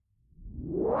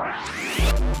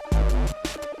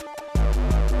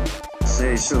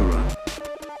Seishura,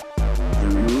 the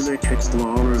Music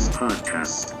Explorers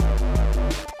podcast.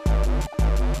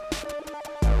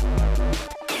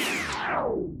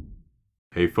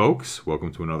 Hey folks,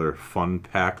 welcome to another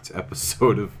fun-packed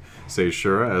episode of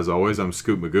Seishura. As always, I'm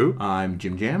Scoot Magoo. I'm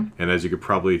Jim Jam. And as you could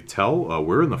probably tell,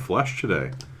 we're in the flesh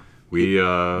today. We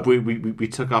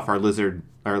took off our lizard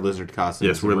costumes.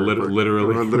 Yes, we're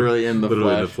literally in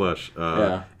the flesh.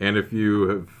 Yeah. And if you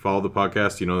have followed the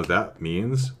podcast, you know that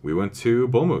means we went to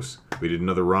Bull Moose. We did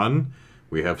another run.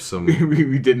 We have some.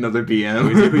 we did another BM.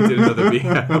 we did another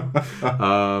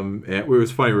BM. And it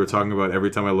was funny. We were talking about every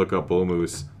time I look up Bull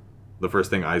Moose, the first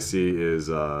thing I see is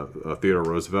Theodore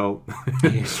Roosevelt.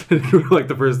 Like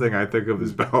the first thing I think of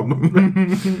is bowel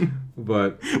movement.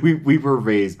 But we were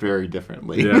raised very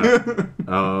differently.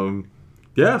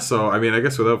 Yeah. So I mean, I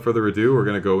guess without further ado, we're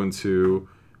gonna go into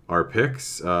our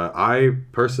picks. I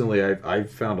personally, I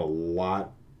found a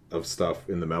lot of stuff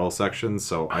in the metal section.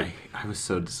 So I was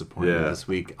so disappointed this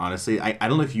week. Honestly, I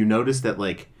don't know if you noticed that.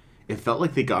 Like, it felt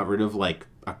like they got rid of like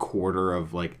a quarter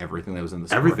of like everything that was in the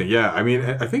store. Everything, yeah. I mean,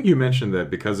 I think you mentioned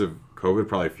that because of COVID,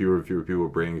 probably fewer and fewer people were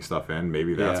bringing stuff in.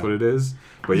 Maybe that's what it is.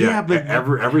 But but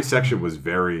every section was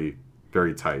very,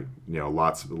 very tight. You know, a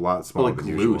lot smaller than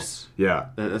usual. Loose. Yeah,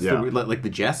 that's like the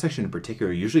jazz section in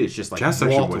particular. Usually, it's just like jazz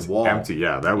section was empty.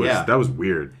 Yeah, that was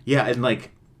weird. Yeah, and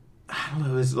like I don't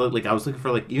know. It was like I was looking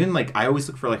for like even like I always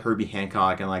look for like Herbie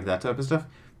Hancock and like that type of stuff.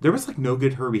 There was, like, no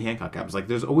good Herbie Hancock albums. Like,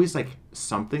 there's always, like,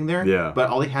 something there. Yeah. But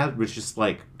all he had was just,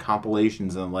 like,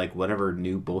 compilations and, like, whatever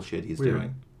new bullshit he's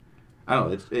doing. I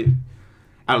don't know.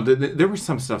 I don't know. There was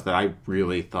some stuff that I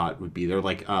really thought would be there.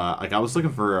 Like I was looking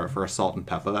for a Salt and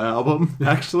Pepper album,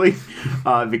 actually.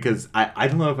 Because I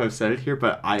don't know if I've said it here,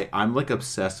 but I'm, like,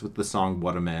 obsessed with the song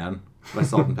What a Man by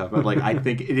Salt and Pepper. Like, I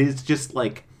think it is just,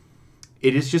 like,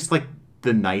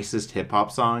 the nicest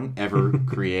hip-hop song ever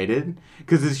created,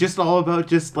 because it's just all about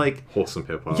just like wholesome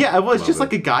hip-hop. Yeah, well, it's just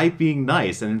like a guy being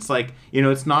nice, and it's like, you know,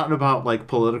 it's not about like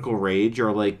political rage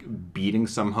or like beating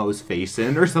some hoe's face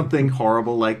in or something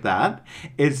horrible like that.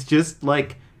 It's just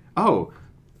like, oh,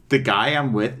 the guy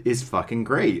I'm with is fucking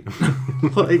great.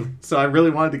 Like, so I really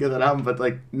wanted to get that album, but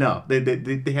like, no,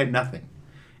 they had nothing.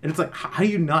 And it's like, how do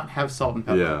you not have Salt and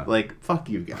Pepper? Yeah. Like, fuck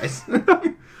you guys.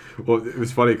 Well, it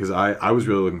was funny because I was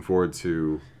really looking forward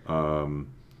to.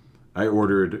 I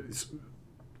ordered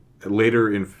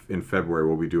later in February.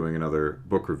 We'll be doing another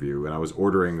book review, and I was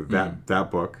ordering that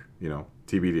book, you know,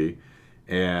 TBD,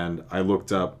 and I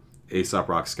looked up Aesop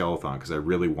Rock Skeleton because I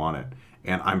really want it,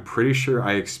 and I'm pretty sure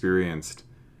I experienced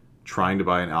trying to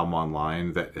buy an album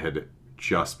online that had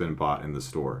just been bought in the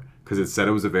store. Because it said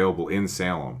it was available in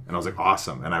Salem. And I was like,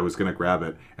 awesome. And I was going to grab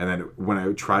it. And then when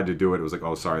I tried to do it, it was like,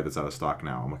 oh, sorry, that's out of stock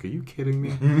now. I'm like, are you kidding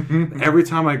me? Every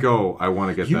time I go, I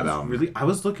want to get that album. I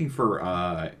was looking for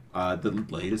the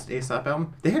latest Aesop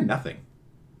album. They had nothing.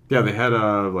 Yeah, they had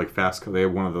like Fast. They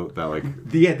had one of that like.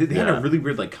 They had a really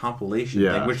weird like compilation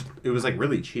thing, which it was like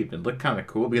really cheap. It looked kind of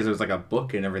cool because it was like a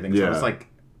book and everything. So I was like,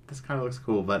 this kind of looks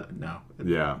cool, but no.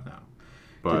 No.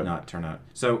 But did not turn out.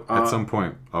 So at some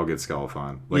point, I'll get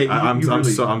Skeleton. Like yeah, I'm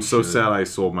so sad I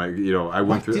sold my. You know, I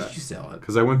went through. Why did you sell it?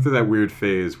 Because I went through that weird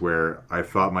phase where I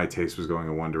thought my taste was going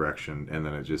in one direction, and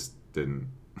then it just didn't.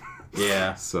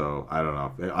 Yeah. So I don't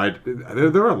know.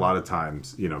 There were a lot of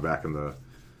times, you know, back in the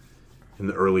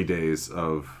early days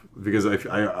because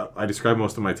I describe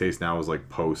most of my taste now as like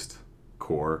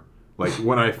post-core. Like,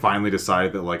 when I finally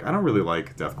decided that, like, I don't really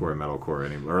like deathcore and metalcore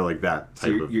anymore, or, like, that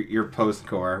type of... You're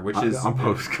post-core, which is... I'm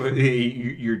post-core.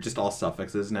 You're just all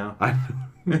suffixes now.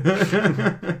 No,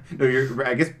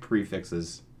 I guess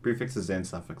prefixes. Prefixes and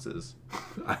suffixes.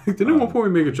 I think, didn't at one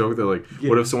point we make a joke that, like,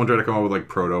 what if someone tried to come up with, like,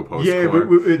 proto-post-core? Yeah,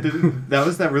 that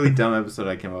was that really dumb episode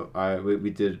I came up...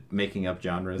 we did Making Up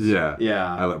Genres. Yeah.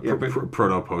 Yeah. I like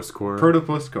proto-post-core.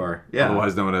 Proto-post-core, yeah.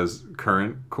 Otherwise known as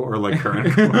current core, or, like,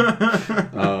 current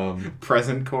core.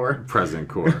 Present core. Present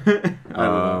core.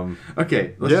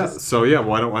 Okay. Why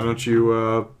don't you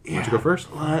go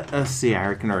first? Let's see.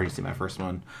 I can already see my first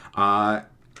one.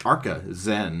 Arca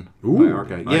Zen. Ooh, by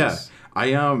Arca. nice.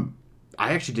 Yeah.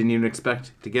 I actually didn't even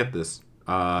expect to get this.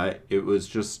 It was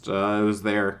just it was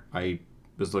there. I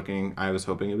was hoping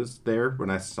it was there when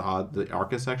I saw the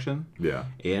Arca section. Yeah.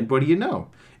 And what do you know?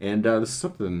 And this is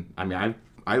something. I mean,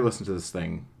 I listened to this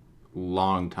thing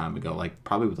long time ago, like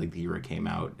probably like the year it came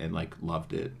out, and like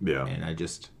loved it. Yeah. And I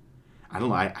don't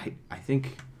know. I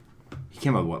think he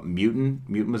came out what Mutant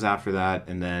was after that,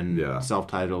 and then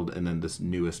self-titled, and then this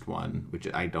newest one, which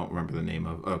I don't remember the name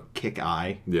of. Kick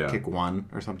I, Kick One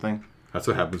or something. That's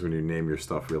what happens when you name your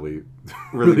stuff really,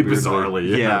 Really bizarrely.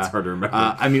 weirdly. Yeah, it's hard to remember.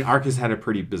 I mean, Ark has had a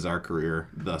pretty bizarre career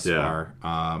thus far.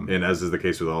 And as is the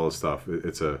case with all this stuff,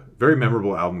 it's a very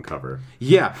memorable album cover.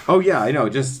 Yeah. Oh, yeah. I know.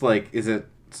 Just like, is it?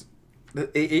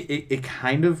 It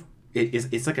kind of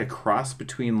it's like a cross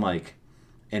between like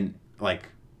an like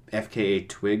FKA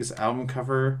Twigs album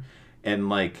cover and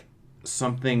like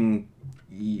something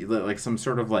like some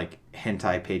sort of like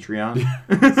hentai Patreon.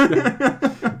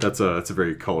 That's a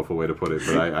very colorful way to put it,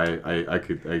 but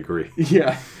I agree.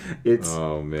 Yeah, it's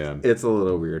oh man, it's a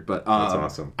little weird, but that's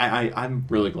awesome. I'm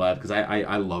really glad because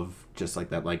I love just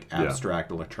like that like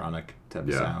abstract electronic type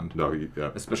of sound. No,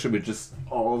 especially with just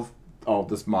all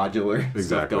this modular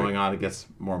stuff going on, it gets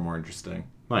more and more interesting.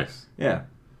 Nice. Yeah.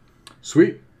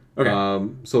 Sweet. Okay.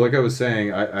 So like I was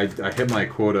saying, I hit my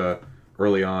quota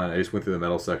early on. I just went through the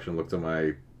metal section, looked at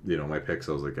my my picks.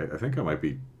 I was like, I think I might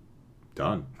be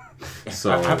done.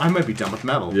 So I might be done with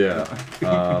metal. Yeah.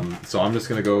 So I'm just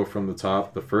gonna go from the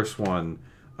top. The first one,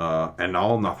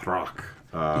 Enal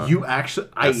Nathrak. You actually,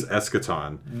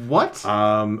 Eschaton. What?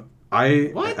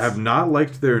 I have not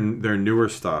liked their newer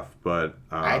stuff, but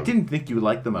I didn't think you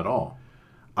liked them at all.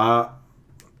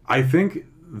 I think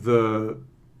the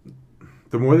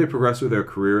more they progressed with their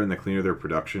career and the cleaner their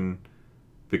production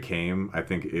became, I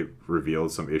think it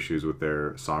revealed some issues with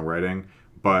their songwriting.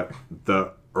 But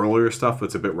the earlier stuff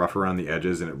that's a bit rough around the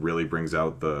edges and it really brings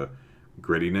out the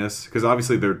grittiness, because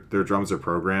obviously their drums are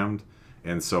programmed,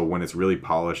 and so when it's really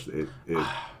polished, it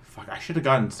fuck, I should have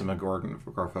gotten some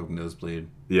Agoraphobic Nosebleed.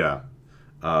 Yeah.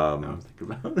 Now I'm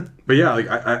thinking about it. But yeah, like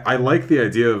I like the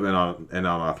idea of Enal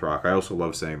Nathrak. I also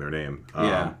love saying their name.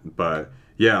 But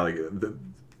yeah, like the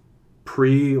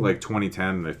pre like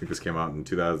 2010, I think this came out in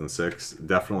 2006.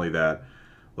 Definitely that,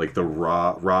 like the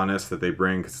rawness that they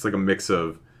bring, because it's like a mix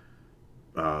of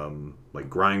like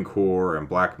grindcore and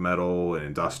black metal and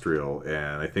industrial.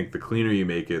 And I think the cleaner you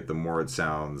make it, the more it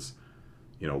sounds,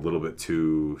 a little bit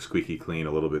too squeaky clean,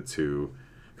 a little bit too.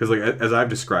 Because like as I've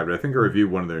described it, I think I reviewed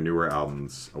one of their newer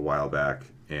albums a while back,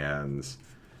 and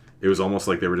it was almost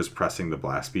like they were just pressing the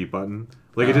blast beat button.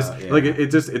 Like it just like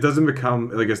it doesn't become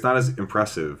like, it's not as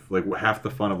impressive. Like half the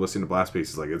fun of listening to blast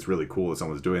beats is like it's really cool that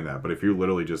someone's doing that. But if you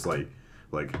literally just like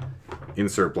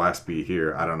insert blast beat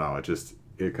here, I don't know,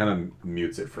 it kind of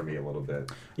mutes it for me a little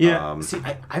bit. Yeah. See,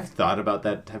 I've thought about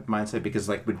that type of mindset because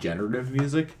like with generative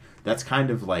music, that's kind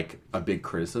of like a big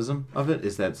criticism of it,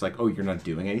 is that it's like, oh, you're not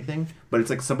doing anything. But it's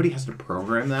like somebody has to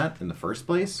program that in the first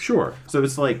place. Sure. So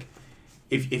it's like,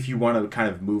 if you want to kind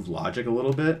of move logic a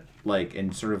little bit, like,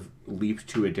 and sort of leap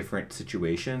to a different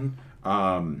situation,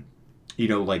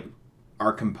 like,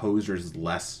 are composers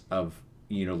less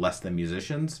than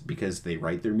musicians because they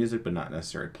write their music but not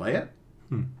necessarily play it?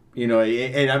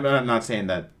 And I'm not saying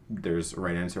that there's a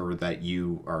right answer or that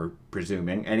you are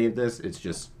presuming any of this. It's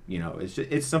just,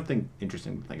 it's something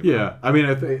interesting to think about. Yeah, I mean,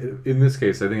 in this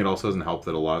case, I think it also doesn't help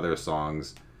that a lot of their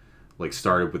songs, like,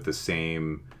 started with the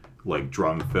same, like,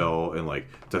 drum fill and, like,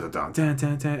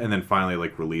 da-da-da-da-da-da, and then finally,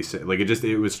 like, release it. Like,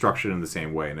 it was structured in the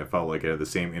same way, and it felt like it had the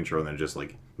same intro, and then just,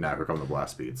 like, now here come the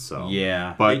blast beats, so.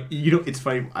 Yeah. But, it's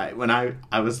funny, when I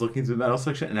was looking through the metal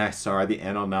section, and I saw the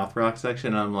Enal Nathrak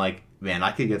section, and I'm like, man,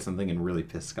 I could get something and really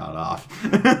piss Scott off.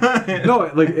 No,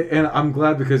 like, and I'm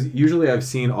glad, because usually I've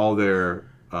seen all their,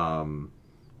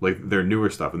 like, their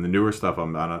newer stuff, and the newer stuff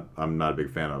I'm not a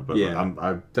big fan of, but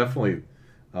I'm definitely...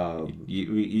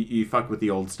 you fuck with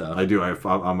the old stuff. I do. I'm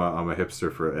a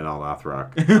hipster for Enal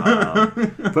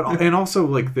Nathrak. But and also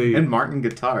like and Martin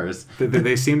guitars.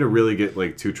 They seem to really get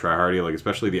like too tryhardy, like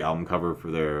especially the album cover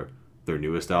for their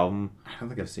newest album. I don't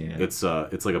think I've seen it. It's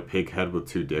like a pig head with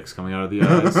two dicks coming out of the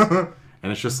eyes.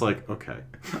 And it's just like, okay.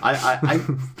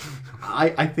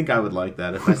 I think I would like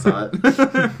that if I saw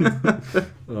it.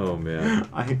 Oh man.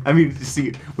 I mean,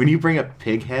 see, when you bring up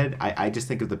Pighead, I just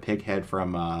think of the Pighead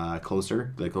from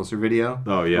Closer, the Closer video.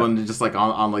 Oh yeah. When just like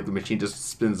on like the machine just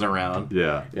spins around.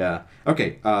 Yeah. Yeah.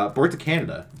 Okay. Board to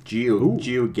Canada.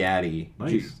 Geo Gaddy.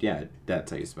 Nice. Yeah,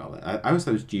 that's how you spell it. I always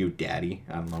thought it was Geo Daddy.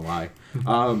 I don't know why.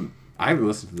 I haven't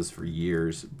listened to this for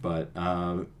years, but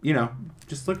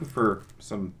just looking for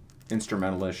some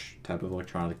instrumental-ish type of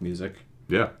electronic music.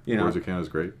 Yeah, Boards of Canada is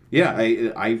great. Yeah,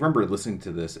 I remember listening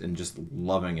to this and just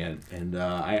loving it, and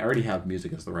I already have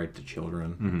Music as the Right to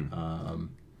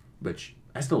Children, which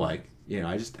I still like.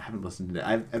 I just haven't listened to it.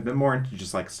 I've been more into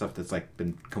just like stuff that's like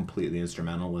been completely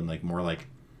instrumental and like more like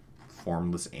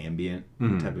formless ambient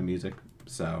type of music.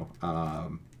 So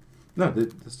no,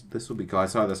 this will be cool. I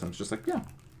saw this and I was just like, yeah,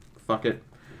 fuck it.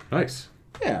 Nice.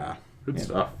 Yeah. Good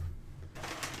stuff.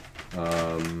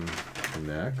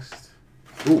 Next.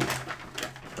 Ooh.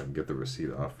 If I can get the receipt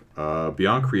off.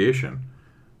 Beyond Creation.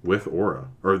 with Aura,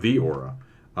 or the Aura.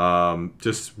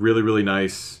 Just really, really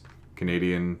nice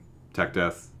Canadian tech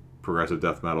death, progressive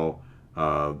death metal.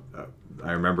 I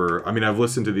remember, I mean, I've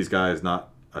listened to these guys not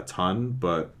a ton,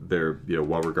 but they're,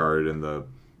 well regarded in the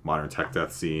modern tech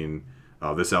death scene.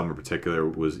 This album in particular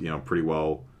was, pretty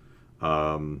well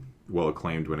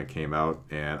acclaimed when it came out.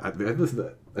 And I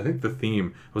think the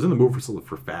theme, I was in the mood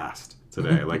for fast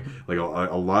today. like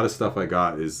a lot of stuff I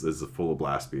got is full of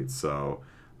blast beats. So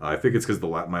I think it's because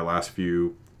my last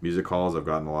few music calls, I've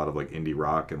gotten a lot of like indie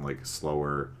rock and like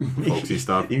slower folksy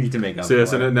stuff. You need to make up. So yeah,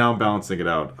 so now I'm balancing it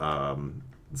out. And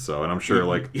I'm sure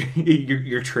like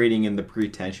you're trading in the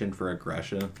pretension for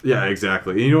aggression. Yeah,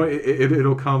 exactly. And,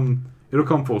 it'll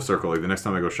come full circle. Like the next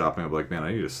time I go shopping, I'll be like, man,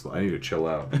 I need to chill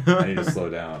out. I need to slow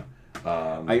down.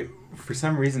 For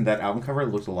some reason that album cover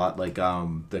looked a lot like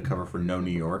the cover for No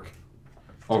New York.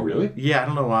 Oh really? Yeah, I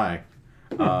don't know why.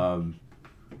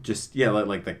 Just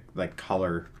like the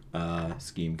color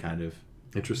scheme kind of.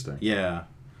 Interesting. Yeah.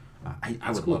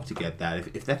 I would love to get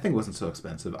that. If that thing wasn't so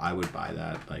expensive, I would buy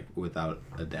that, like, without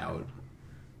a doubt.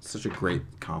 Such a great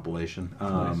compilation.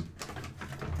 Nice.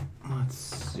 Let's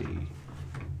see.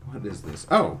 What is this?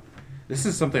 Oh, this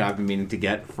is something I've been meaning to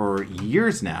get for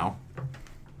years now.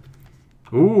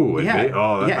 Ooh,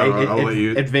 I'll let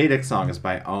you. Advaitic Song is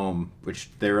by Ohm, which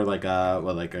they were like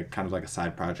a kind of like a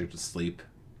side project of Sleep.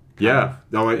 Yeah.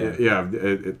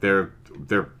 They're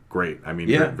great. I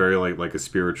mean, very like a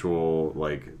spiritual,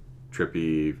 like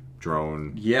trippy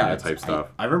drone type stuff.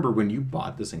 I remember when you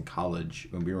bought this in college,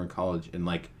 when we were in college, and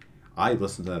like I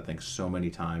listened to that thing so many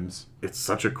times. It's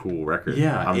such a cool record.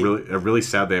 Yeah, I'm really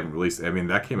sad they haven't released it. I mean,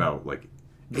 that came out like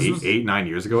 9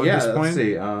 years ago at this point. Let's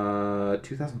see,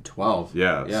 2012.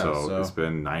 Yeah, so it's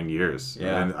been 9 years.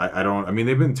 Yeah. And I mean,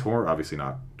 they've been touring, obviously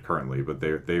not currently, but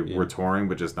they were touring,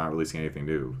 but just not releasing anything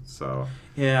new. So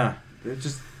yeah, it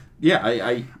just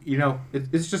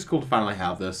it's just cool to finally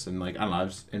have this, and like I don't know, I'm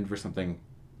just in for something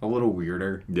a little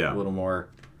weirder, a little more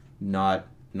not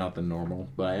the normal,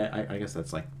 but I guess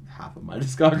that's like half of my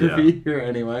discography here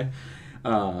anyway.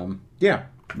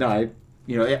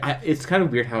 It's kind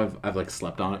of weird how I've like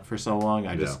slept on it for so long.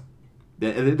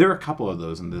 There are a couple of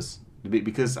those in this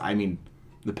because I mean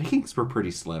the pickings were pretty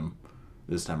slim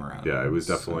this time around. Yeah, it was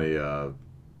definitely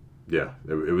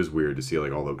it was weird to see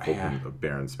like all the open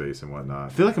barren space and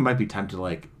whatnot. I feel like it might be time to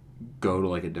like go to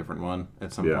like a different one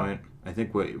at some point. I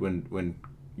think when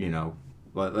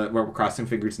we're crossing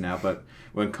fingers now, but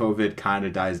when COVID kind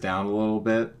of dies down a little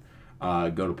bit,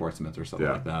 go to Portsmouth or something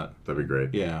like that. That'd be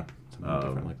great. Yeah, something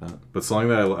different like that. But something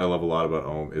that I love a lot about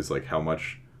Ohm is like how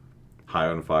much High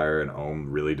on Fire and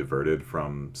Ohm really diverted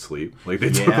from Sleep. Like they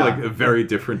took like a very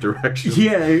different direction.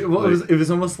 Yeah, well, it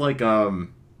was almost like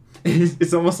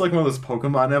it's almost like one of those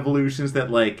Pokemon evolutions that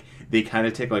like they kind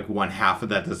of take like one half of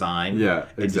that design,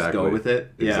 and just go with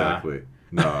it. Exactly.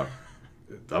 No,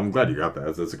 I'm glad you got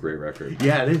that. That's a great record.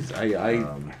 Yeah, it is. I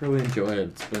really enjoy it.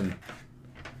 It's been.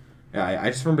 Yeah, I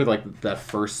just remember like that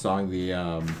first song.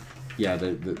 The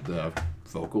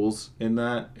vocals in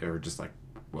that are just like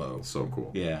whoa, so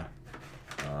cool. Yeah.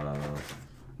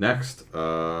 Next,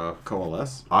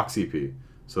 Coalesce. Oxyp.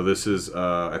 So this is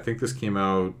I think this came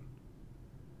out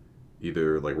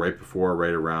either like right before or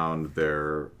right around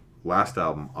their last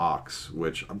album, Ox,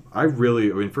 which I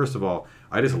mean, first of all,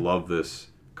 I just love this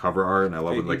cover art, and I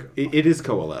love it. Like it is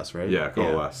Coalesce, right? Yeah,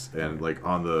 Coalesce, and like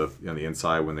on the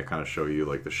inside when they kind of show you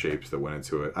like the shapes that went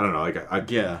into it. I don't know, like I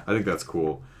think that's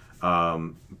cool.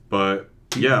 But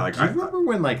yeah, like do you remember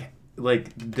when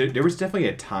like there was definitely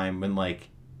a time when like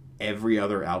every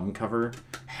other album cover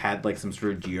had like some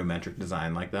sort of geometric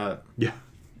design like that. Yeah.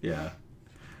 Yeah.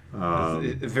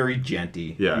 Very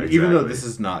genty. Yeah, exactly. Even though this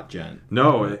is not gent.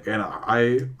 No, and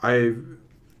I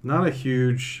not a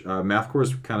huge mathcore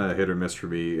is kind of hit or miss for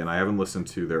me, and I haven't listened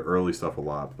to their early stuff a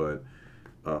lot, but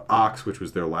Ox, which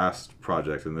was their last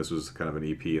project, and this was kind of an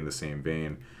EP in the same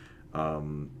vein.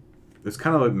 It's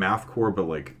kind of like mathcore, but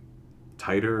like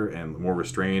tighter and more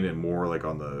restrained and more like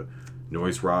on the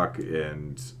noise rock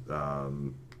and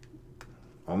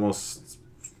almost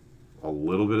a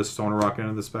little bit of stoner rock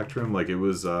into the spectrum. Like it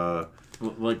was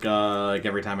like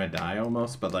Every Time I Die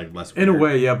almost, but like less weird. In a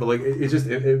way, yeah, but like it's just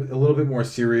a little bit more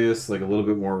serious, like a little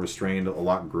bit more restrained, a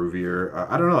lot groovier.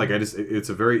 I don't know, like it's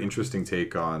a very interesting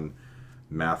take on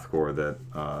mathcore that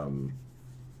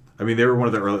I mean, they were one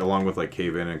of the early, along with like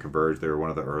Cave In and Converge, they were one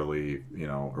of the early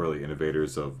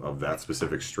innovators of that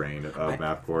specific strain of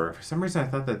mathcore. For some reason, I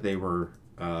thought that they were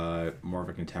more of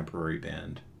a contemporary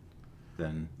band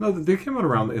than. No, they came out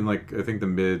around in like I think the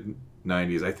mid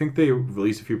 '90s. I think they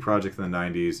released a few projects in the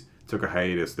 '90s, took a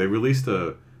hiatus. They released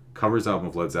a covers album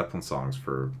of Led Zeppelin songs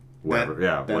for whatever.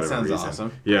 That whatever sounds reason.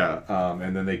 awesome. Yeah,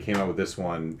 and then they came out with this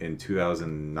one in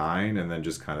 2009, and then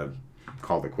just kind of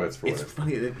called it quits for It's what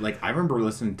it. funny. Like I remember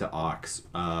listening to Ox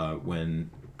when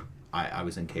I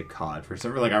was in Cape Cod for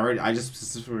some. Like I just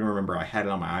specifically remember I had it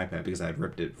on my iPad because I had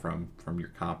ripped it from your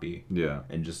copy. Yeah.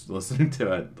 And just listening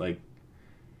to it, like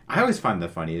I always find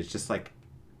that funny. It's just like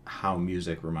how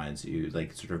music reminds you,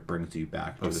 like sort of brings you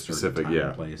back to a specific, certain time yeah,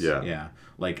 and place. yeah. Yeah.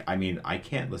 Like I mean, I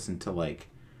can't listen to like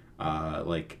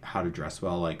How to Dress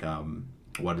Well, like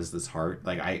What Is This Heart?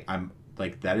 Like I'm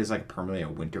like that is like permanently a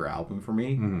winter album for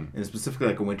me, and specifically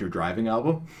like a winter driving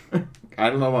album. I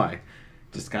don't know why,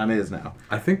 just kind of is now.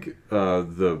 I think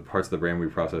the parts of the brain we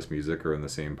process music are in the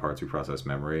same parts we process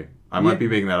memory. I might be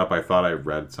making that up. I thought I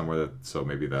read somewhere that, so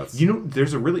maybe that's. You know,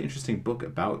 there's a really interesting book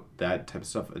about that type of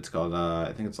stuff. It's called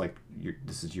I think it's like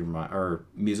This Is Your Mind, or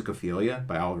Musicophilia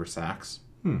by Oliver Sacks.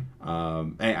 And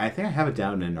I think I have it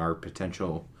down in our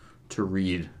potential to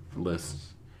read list,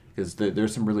 because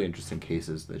there's some really interesting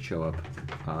cases that show up,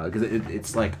 because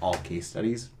it's like all case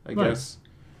studies, I guess.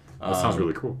 That sounds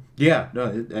really cool. Yeah,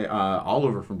 no,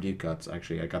 Oliver from Deep Cuts,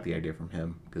 actually, I got the idea from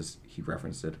him because he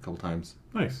referenced it a couple times.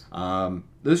 Nice.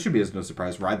 This should be as no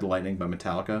surprise. Ride the Lightning by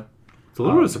Metallica. It's a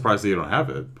little bit of surprise that you don't have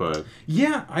it, but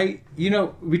Yeah,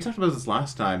 we talked about this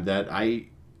last time, that I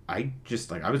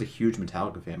just, like, I was a huge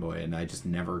Metallica fanboy, and I just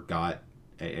never bought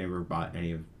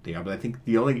any of the albums. I think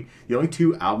the only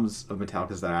two albums of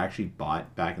Metallica's that I actually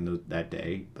bought back in that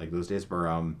day, like those days,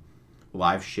 were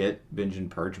Live Shit, Binge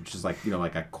and Purge, which is like,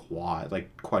 like a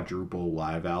quadruple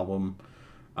live album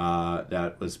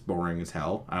that was boring as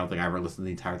hell. I don't think I ever listened to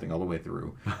the entire thing all the way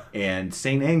through. And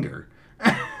Saint Anger.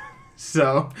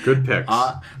 So good picks.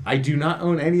 I do not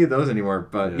own any of those anymore,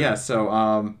 but yeah,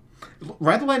 so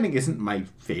Ride the Lightning isn't my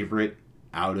favorite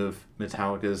out of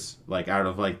Metallica's, like out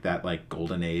of like that like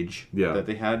golden age that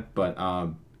they had, but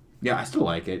yeah, I still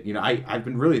like it. I've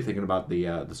been really thinking about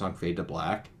the song Fade to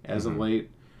Black as of late.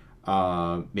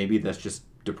 Maybe that's just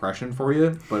depression for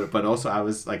you, but also I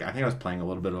think I was playing a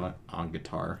little bit on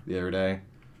guitar the other day,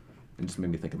 and just made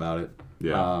me think about it.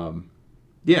 Yeah.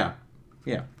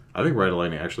 I think Ride the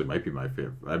Lightning actually might be my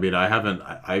favorite. I mean,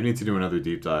 I need to do another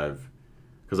deep dive,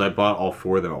 because I bought all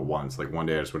four of them at once. Like one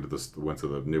day I just went to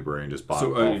the Newbury and just bought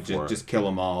all four. Just kill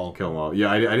them all. Kill them all. Yeah,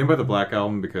 I didn't buy the Black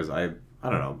Album because I don't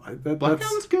know. Black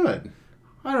Album's good.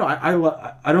 I don't know.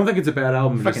 I don't think it's a bad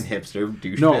album. Fucking hipster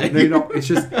douchebag. No. It's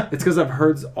because I've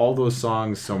heard all those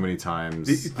songs so many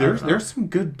times. There's some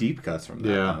good deep cuts from that.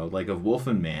 Yeah. Though. Like of Wolf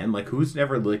and Man. Like who's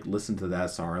never like listened to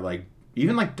that song? Or like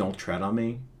even like Don't Tread on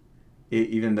Me.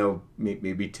 Even though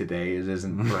maybe today it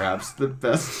isn't perhaps the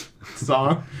best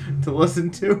song to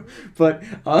listen to, but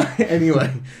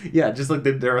anyway, yeah, just like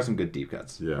there are some good deep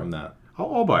cuts from that.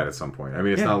 I'll buy it at some point. I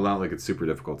mean, it's not like it's super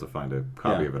difficult to find a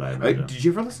copy of it. I imagine. Did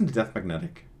you ever listen to Death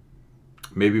Magnetic?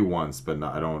 Maybe once, but no,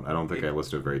 I don't think I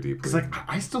listened to it very deeply. Because like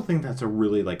I still think that's a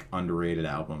really like underrated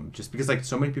album, just because like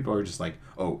so many people are just like,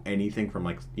 oh, anything from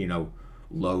like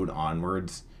Load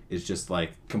onwards is just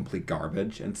like complete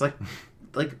garbage, and it's like.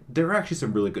 Like there are actually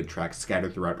some really good tracks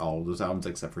scattered throughout all of those albums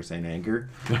except for Saint Anger.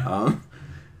 I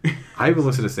haven't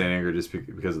listened to Saint Anger just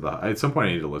because of at some point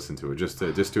I need to listen to it just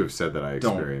to have said that I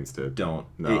experienced it. Don't.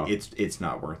 No. It's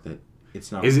not worth it. It's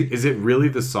not. Is it really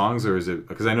the songs, or is it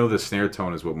because I know the snare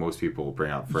tone is what most people bring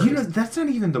out first? That's not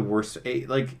even the worst.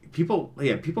 Like people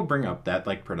bring up that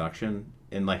like production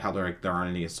and like how there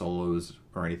aren't any solos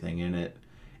or anything in it,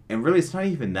 and really it's not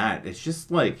even that. It's just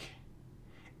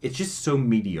so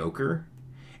mediocre.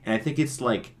 And I think it's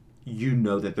like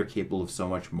that they're capable of so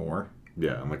much more.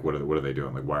 Yeah, and like what are they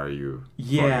doing? Like why are you?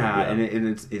 Yeah, and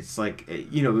it's like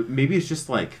maybe it's just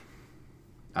like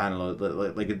I don't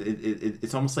know, like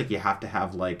it's almost like you have to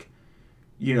have like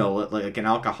like an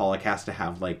alcoholic has to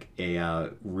have like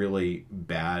a really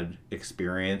bad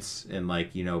experience and like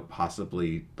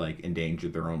possibly like endanger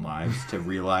their own lives to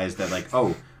realize that like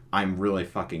I'm really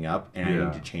fucking up and I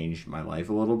need to change my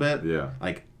life a little bit. Yeah,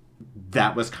 like.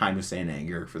 That was kind of Saint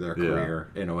Anger for their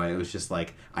career in a way. It was just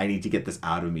like I need to get this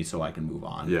out of me so I can move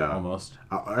on. Yeah, almost.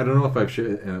 I don't know if I've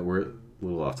shared, and we're a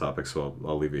little off topic, so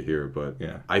I'll leave it here. But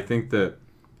I think that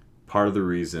part of the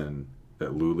reason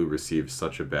that Lulu received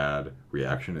such a bad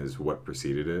reaction is what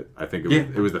preceded it. I think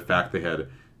it was the fact they had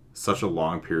such a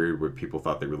long period where people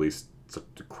thought they released such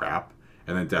crap.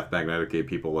 And then Death Magnetic gave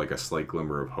people like a slight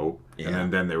glimmer of hope. Yeah.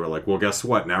 And then they were like, well, guess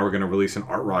what? Now we're going to release an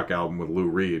art rock album with Lou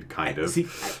Reed, kind of. See,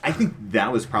 I think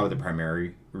that was probably the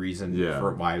primary reason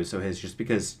for why it was so his, just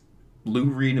because Lou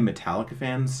Reed and Metallica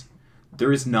fans,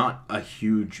 there is not a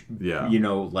huge, the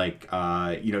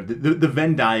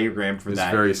Venn diagram for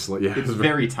that. It's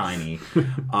very tiny.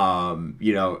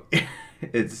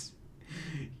 It's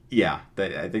Yeah,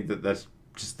 I think that's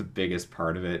just the biggest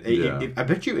part of it. Yeah. I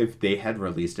bet you if they had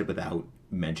released it without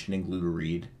mentioning Lou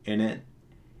Reed in it,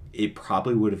 it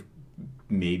probably would have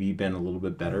maybe been a little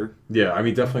bit better. Yeah, I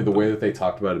mean, definitely the way that they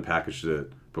talked about it and packaged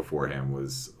it beforehand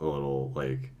was a little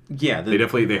like... Yeah. They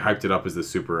hyped it up as the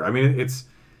super... I mean, it's...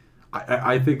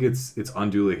 I think it's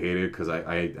unduly hated because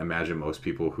I imagine most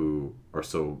people who are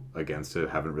so against it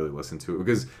haven't really listened to it,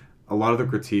 because a lot of the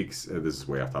critiques, this is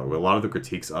way off topic, but a lot of the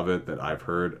critiques of it that I've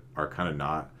heard are kind of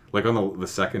not... Like on the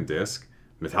second disc,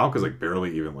 Metallica's like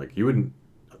barely even like... You wouldn't...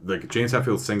 Like James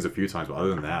Hetfield sings a few times, but other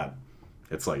than that,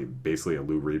 it's like basically a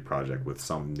Lou Reed project with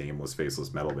some nameless,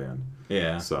 faceless metal band.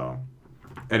 Yeah. So,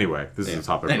 anyway, this is a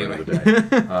topic Anyway. for another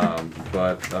day.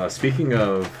 But speaking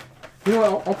of, you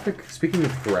know, I'll pick. Speaking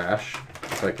of thrash,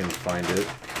 if I can find it.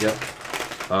 Yep.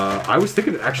 I was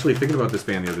thinking about this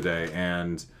band the other day,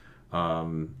 and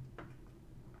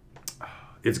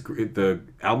the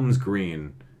album's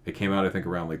Green. It came out, I think,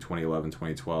 around like 2011,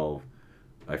 2012.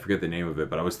 I forget the name of it,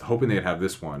 but I was hoping they'd have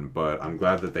this one, but I'm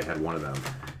glad that they had one of them.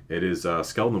 It is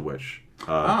Skeleton Witch,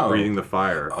 Breathing the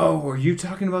Fire. Oh, are you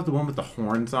talking about the one with the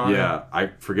horns on it? Yeah, I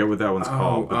forget what that one's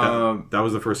called, but that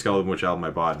was the first Skeleton Witch album I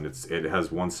bought, and it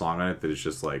has one song on it that is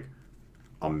just like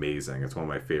amazing. It's one of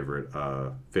my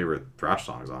favorite thrash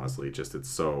songs, honestly. Just it's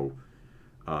so.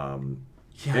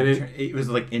 Yeah, and it was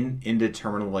like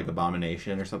Indeterminable, like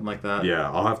Abomination or something like that. Yeah,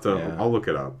 I'll have to. Yeah. I'll look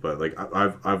it up, but like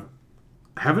I've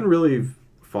haven't really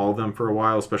followed them for a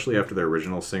while, especially after their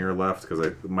original singer left,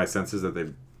 because my sense is that they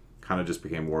kind of just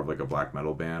became more of like a black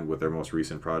metal band with their most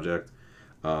recent project.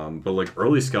 But like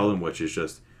early Skeleton Witch is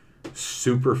just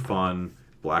super fun,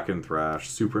 blackened thrash,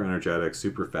 super energetic,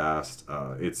 super fast.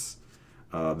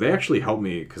 They actually helped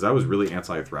me because I was really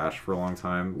anti-thrash for a long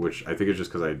time, which I think is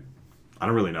just because I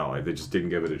don't really know. They just didn't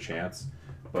give it a chance.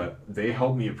 But they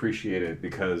helped me appreciate it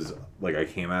because, like, I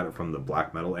came at it from the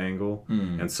black metal angle.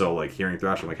 And so, like, hearing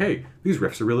thrash, I'm like, hey, these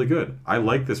riffs are really good. I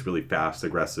like this really fast,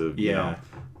 aggressive, you know.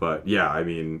 But, yeah, I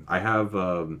mean, I have,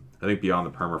 I think, Beyond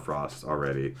the Permafrost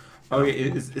already. Oh,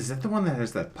 yeah. Is that the one that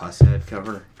has that Pushead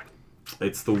cover?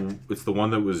 It's the one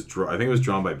that was, I think it was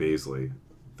drawn by Baisley.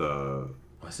 The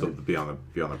Beyond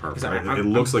the Permafrost. It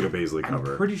looks like a Baisley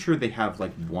cover. I'm pretty sure they have,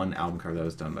 like, one album cover that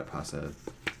was done by Pushead.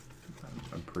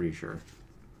 I'm pretty sure.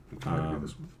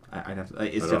 I'd have to,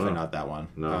 it's definitely not that one.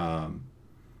 No.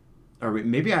 Or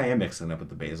maybe I am mixing it up with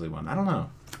the Baisley one. I don't know.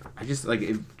 I just like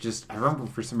it. I remember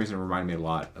for some reason it reminded me a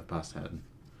lot of Pushead.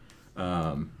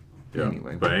 Yeah.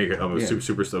 Anyway, but anyway, I was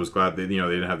super. I was glad they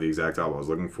didn't have the exact album I was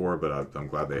looking for, but I'm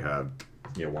glad they had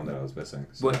one that I was missing.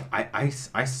 So. But I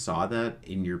saw that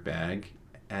in your bag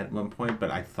at one point, but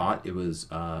I thought it was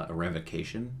a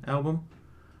Revocation album.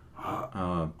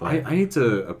 But I need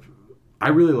to. I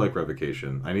really like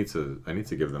Revocation. I need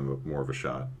to give them more of a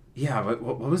shot. Yeah, but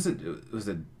what was it? Was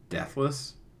it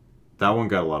Deathless? That one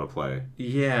got a lot of play.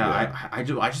 Yeah. I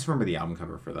just remember the album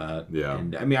cover for that. Yeah.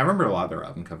 And I mean, I remember a lot of their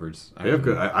album covers. They have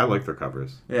good. I like their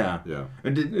covers. Yeah. Yeah.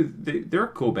 And they're a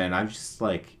cool band. I've just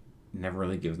like never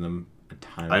really given them a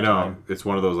ton of I know. time. It's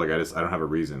one of those like I don't have a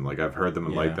reason. Like I've heard them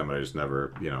and liked them, but I just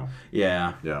never, Yeah.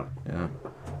 Yeah. Yeah.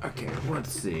 Okay,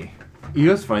 let's see. You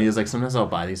know what's funny is like sometimes I'll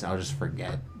buy these and I'll just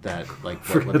forget that like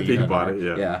what the you bought it.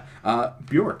 Yeah. Yeah.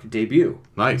 Bjork debut.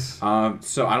 Nice.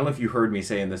 So I don't know if you heard me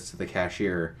saying this to the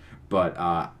cashier, but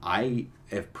I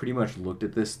have pretty much looked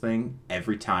at this thing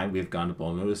every time we've gone to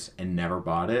Blow Notice and never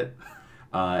bought it,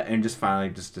 and just finally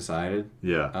just decided.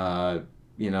 Yeah.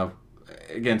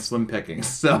 Again, slim pickings.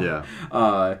 So, yeah.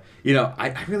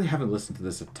 I really haven't listened to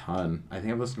this a ton. I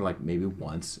think I've listened to like maybe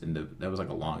once, and that was like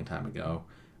a long time ago.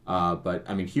 But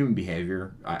I mean, Human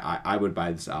Behavior. I would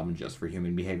buy this album just for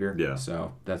Human Behavior. Yeah.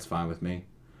 So that's fine with me.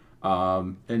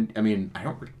 And I mean,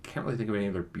 can't really think of any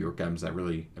other Bjork albums that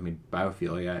really. I mean,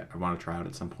 Biophilia. I want to try out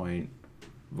at some point.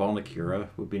 Volnicura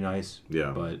would be nice.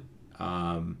 Yeah. But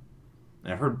and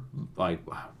I've heard like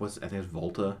I think it's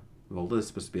Volta. Volta is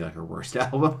supposed to be like her worst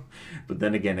album, but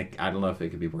then again, I don't know if it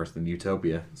could be worse than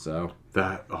Utopia. So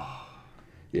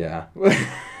yeah.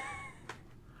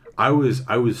 I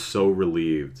was so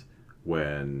relieved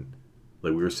when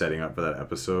like we were setting up for that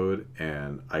episode,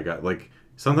 and I got like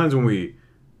sometimes when we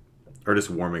are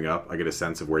just warming up, I get a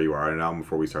sense of where you are on an album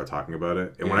before we start talking about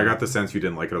it. And when I got the sense you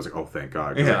didn't like it, I was like, oh, thank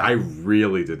God. Yeah. I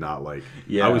really did not like.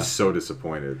 Yeah. I was so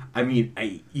disappointed. I mean,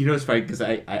 it's funny because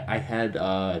I had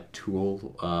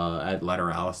Tool at Letter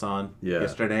Alice on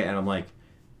yesterday, and I'm like,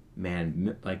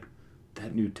 man, like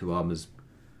that new Tool album is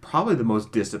probably the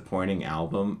most disappointing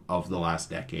album of the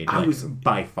last decade,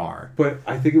 by far. But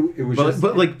I think it was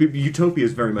but like Utopia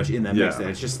is very much in that mix. Yeah. And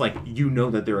it's just like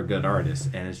that they're a good artist,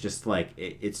 and it's just like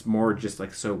it's more just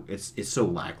like so it's so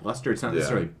lackluster. It's not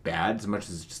necessarily bad as much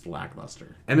as it's just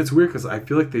lackluster. And it's weird because I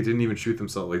feel like they didn't even shoot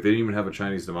themselves. Like they didn't even have a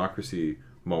Chinese Democracy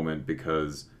moment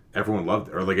because everyone loved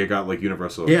it, or like it got like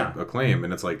universal acclaim.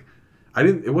 And it's like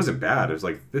it wasn't bad. It was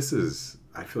like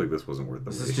I feel like this wasn't worth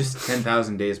the wait. This is just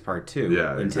 10,000 Days Part 2.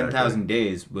 Yeah, and exactly. 10,000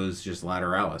 Days was just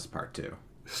Lateralis Part 2.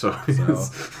 So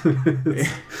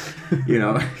you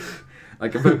know,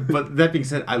 like, but that being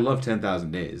said, I love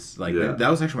 10,000 Days. Like that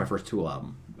was actually my first Tool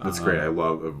album. That's great. I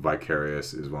love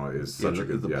Vicarious is such a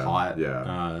good plot.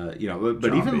 Yeah. You know,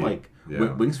 but even like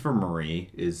Wings for Marie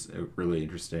is a really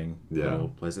interesting little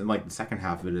place, and like the second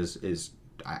half of it is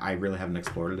I really haven't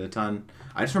explored it a ton.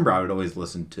 I just remember I would always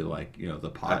listen to like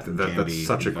the Pot. That's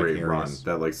such a great run.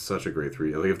 That like such a great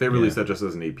 3. Like if they released that just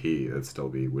as an EP, it'd still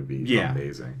would be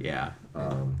amazing. Yeah.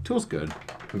 Tool's good.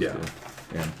 Yeah.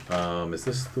 Is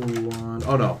this the one?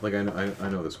 Oh no, like I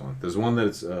know this one. There's one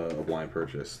that's a blind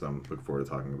purchase that I'm looking forward to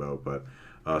talking about. But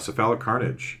Cephalic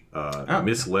Carnage,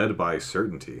 Misled by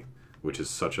Certainty, which is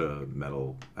such a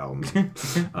metal album.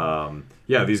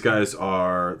 These guys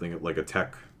are like a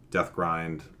tech death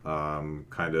grind,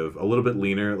 kind of a little bit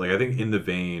leaner. Like I think in the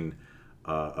vein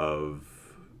of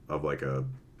like a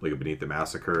Beneath the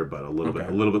Massacre, but a little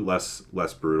bit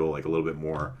less brutal, like a little bit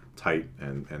more tight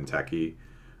and techy.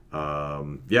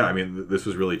 I mean, this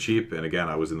was really cheap, and again,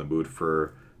 I was in the mood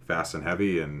for Fast and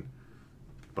Heavy, and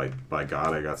by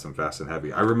God, I got some Fast and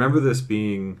Heavy. I remember this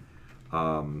being,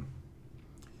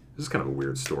 this is kind of a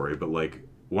weird story, but like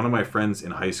one of my friends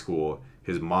in high school,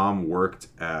 his mom worked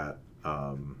at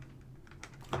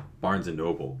Barnes and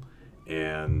Noble,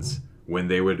 and when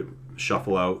they would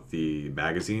shuffle out the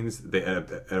magazines, they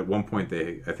at one point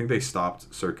I think they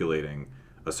stopped circulating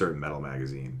a certain metal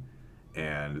magazine,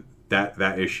 and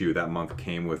that issue that month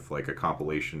came with like a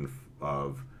compilation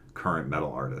of current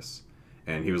metal artists,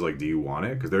 and he was like, "Do you want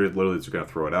it?" Because they're literally just gonna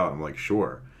throw it out. I'm like,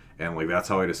 "Sure," and like that's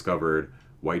how I discovered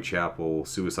Whitechapel,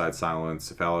 Suicide Silence,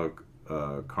 Cephalic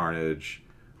Carnage.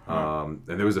 And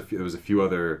there was a few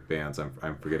other bands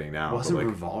I'm forgetting now. Was it like,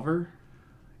 Revolver?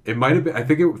 It might have been. I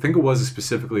think it was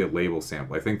specifically a label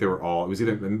sample. I think they were all.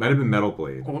 It might have been Metal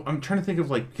Blade. Well, I'm trying to think of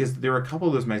like because there were a couple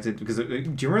of those magazines. Because do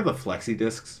you remember the flexi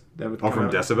discs that would come from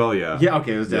out? Decibel? Yeah. Yeah.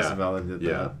 Okay, it was Decibel that did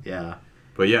that. Yeah.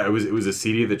 But yeah, it was a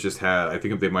CD that just had. I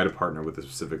think they might have partnered with a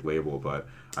specific label, but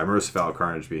I remember Cephalic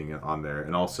Carnage being on there,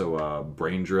 and also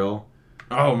Brain Drill.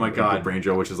 Oh my God, Brain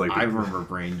Drill, which is like I remember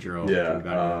Brain Drill.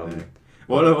 Yeah.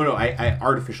 Well, no. I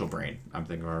Artificial Brain. I'm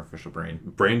thinking of Artificial Brain.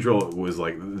 Brain Drill was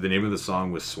like the name of the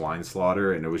song was Swine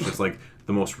Slaughter, and it was just like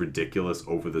the most ridiculous,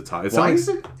 over the top. Why is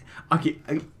it? Okay,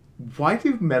 why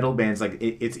do metal bands like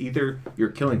it's either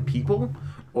you're killing people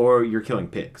or you're killing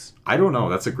pigs? I don't know.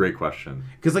 That's a great question.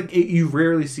 Because like you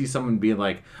rarely see someone being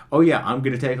like, "Oh yeah, I'm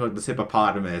gonna take like this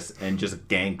hippopotamus and just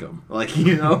gank him," like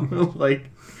like.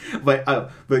 But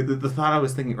the thought I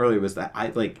was thinking earlier was that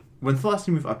when's the last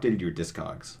time you've updated your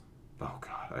Discogs? Oh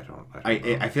God, I don't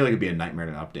I feel like it'd be a nightmare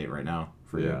to update right now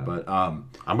for you. But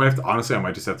I'm gonna have to honestly. I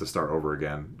might just have to start over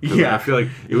again. Yeah, I feel like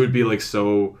it would be like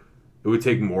so. It would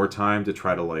take more time to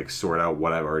try to like sort out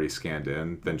what I've already scanned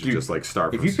in than to just like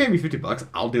start. If you pay me $50,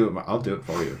 I'll do it. I'll do it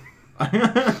for you.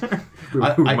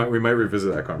 we might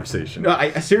revisit that conversation.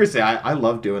 No, seriously, I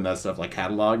love doing that stuff, like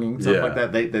cataloging stuff like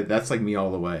that. That's like me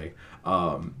all the way.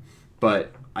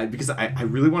 But because I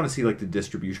really want to see like the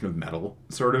distribution of metal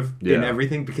sort of in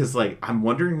everything, because like I'm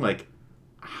wondering like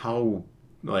how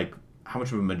much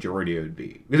of a majority it would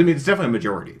be. Because I mean it's definitely a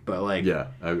majority, but like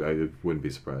I wouldn't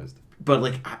be surprised. But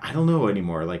like I don't know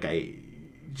anymore. Like I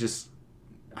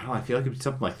don't know. I feel like it'd be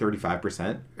something like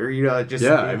 35%, or just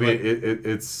I mean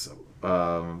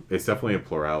it's definitely a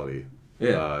plurality.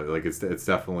 Yeah, like it's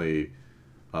definitely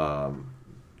I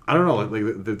don't know. Like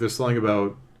there's something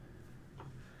about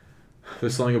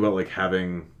like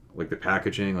having like the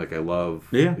packaging. Like I love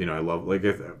I love like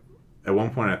at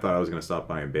one point I thought I was gonna stop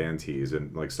buying band tees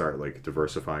and like start like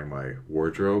diversifying my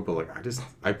wardrobe, but like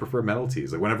I prefer metal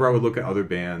tees. Like whenever I would look at other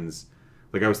bands,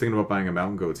 like I was thinking about buying a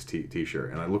Mountain Goats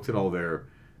t-shirt, and I looked at all their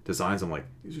designs. I'm like,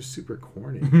 these are super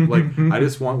corny. Like I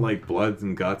just want like blood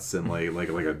and guts and like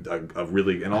a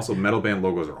really, and also metal band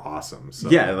logos are awesome. So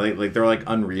yeah, like they're like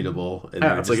unreadable and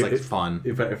they're it's just like fun.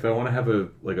 If I want to have a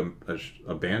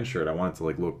band shirt, I want it to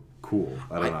like look cool.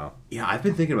 I don't know. Yeah, I've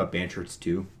been thinking about band shirts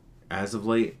too, as of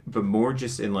late, but more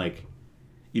just in like,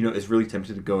 it's really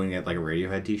tempted to go and get like a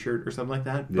Radiohead t-shirt or something like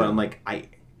that. But I'm like, I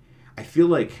feel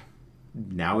like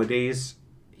nowadays,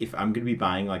 if I'm gonna be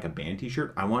buying like a band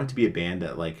t-shirt, I want it to be a band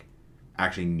that like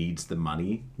actually needs the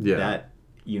money Yeah. that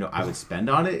I would spend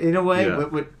on it in a way. Yeah.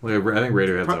 What Like, I think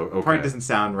Radiohead's okay. probably doesn't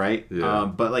sound right. Yeah.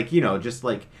 But like just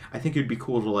like I think it'd be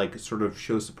cool to like sort of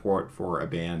show support for a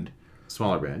band.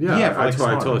 Smaller band. Yeah, Yeah, for, like, I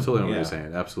smaller totally know what band. you're Yeah.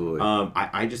 saying. Absolutely.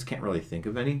 I just can't really think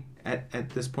of any at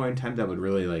this point in time that would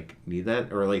really like need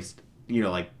that, or at least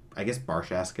like I guess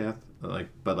Barshasketh, like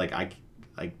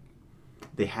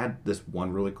they had this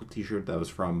one really cool T-shirt that was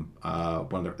from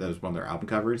one of their album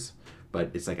covers, but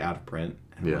it's like out of print.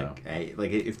 And Yeah.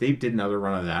 like if they did another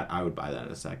run of that, I would buy that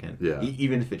in a second. Yeah.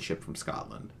 Even if it shipped from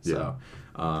Scotland. Yeah.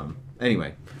 So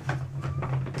anyway,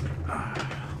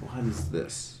 what is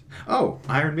this? Oh,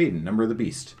 Iron Maiden, Number of the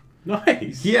Beast.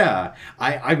 Nice. Yeah,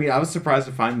 I mean, I was surprised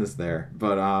to find this there,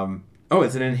 but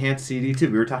it's an enhanced CD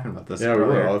too. We were talking about this. Yeah, we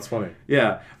earlier. were. Oh, that's funny.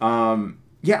 Yeah,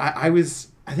 I was.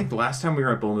 I think the last time we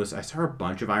were at Bull Moose, I saw a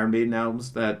bunch of Iron Maiden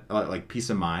albums that, like Peace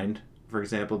of Mind, for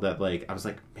example. That like I was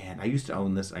like, man, I used to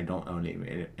own this. I don't own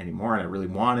it anymore, and I really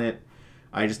want it.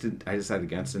 I just didn't. I decided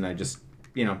against it. And I just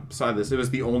saw this. It was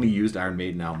the only used Iron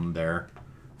Maiden album there.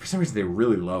 For some reason, they were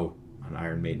really low on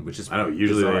Iron Maiden, which is I know.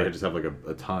 Usually bizarre. they just have like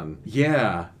a ton.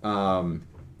 Yeah.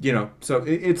 So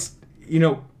it's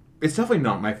it's definitely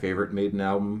not my favorite Maiden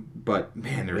album, but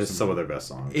man, there's It's some of their best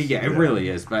songs. Yeah, it really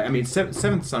is. But I mean, Seventh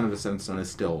Son of a Seventh Son is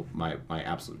still my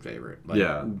absolute favorite. Like,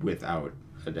 Yeah. without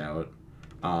a doubt.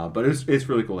 But it's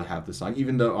really cool to have this song,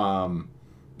 even though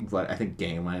but I think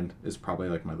Gangland is probably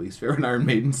like my least favorite Iron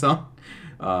Maiden song.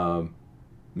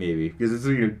 Maybe because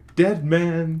it's dead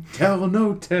man tell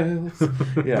no tales.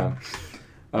 Yeah.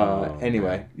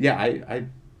 Anyway, yeah, I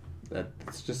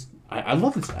that's just I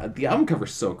love this. The album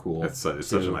cover's so cool. It's such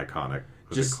an iconic,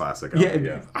 Just a classic yeah, album.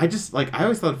 Yeah. I just like I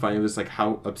always thought it funny was like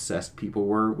how obsessed people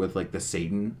were with like the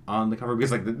Satan on the cover,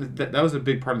 because like that was a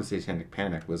big part of the Satanic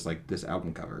Panic was like this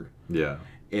album cover. Yeah.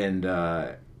 And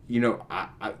I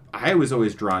was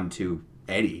always drawn to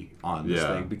Eddie on this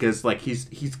Yeah. thing because like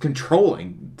he's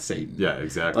controlling Satan. Yeah,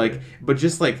 exactly. Like, but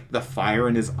just like the fire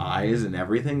in his eyes and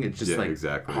everything, it's just Yeah, like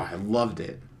exactly. Oh, I loved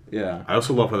it. Yeah. I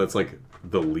also love how that's like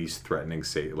the least threatening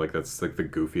Satan. Like that's like the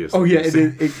goofiest. Oh yeah,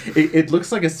 Satan. it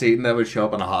looks like a Satan that would show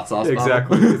up on a hot sauce bottle.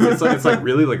 Exactly. It's like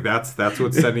really like that's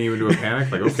what's sending you into a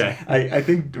panic. Like okay. I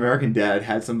think American Dad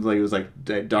had something like it was like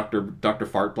Dr.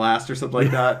 Fart Blast or something like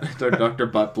that. Dr.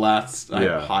 Butt Blast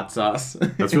Yeah. hot sauce.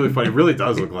 That's really funny. It really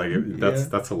does look like it.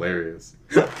 That's hilarious.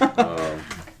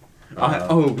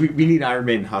 We need Iron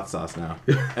Maiden hot sauce now.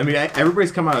 I mean,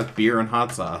 everybody's come out with beer and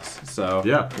hot sauce, so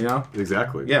Yeah. Yeah,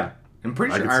 Exactly. I'm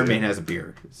pretty I sure can Iron see Maiden it. has a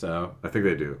beer, so I think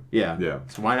they do. yeah. Yeah.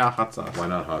 So why not hot sauce? Why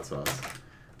not hot sauce?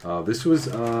 This was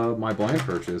my blind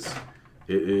purchase.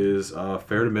 It is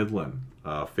Fair to Midland.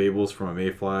 Fables from a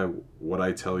Mayfly. What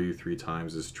I tell you 3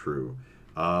 times is true.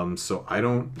 So I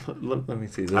don't. Let me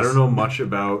see this. I don't know much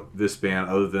about this band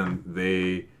other than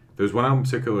there's one album in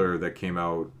particular that came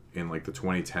out in like the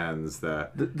 2010s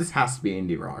that. This has to be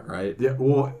indie rock, right? Yeah.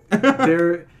 Well,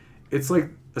 it's like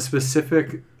a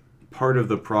specific part of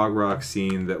the prog rock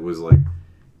scene that was like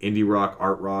indie rock,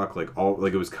 art rock, like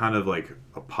it was kind of like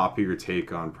a poppier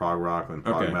take on prog rock and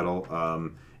prog Okay. metal.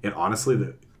 And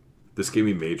honestly, this gave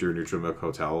me major Neutral Milk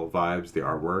Hotel vibes. The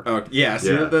artwork. Oh yeah,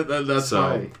 see, Yeah. that's So,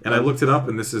 fine. and I looked it up,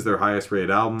 and this is their highest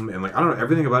rated album. And like I don't know,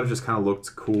 everything about it just kind of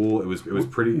looked cool. It was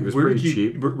pretty. It was Where pretty did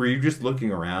you- cheap. Were you just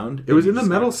looking around? It was and in you the just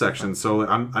metal got- section, so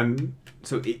I'm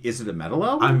So is it a metal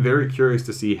album? I'm very curious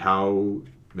to see how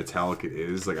metallic it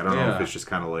is. Like I don't know if Yeah. it's just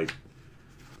kind of like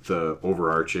the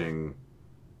overarching,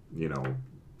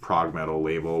 prog metal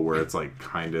label where it's like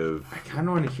kind of I kind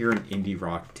of want to hear an indie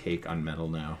rock take on metal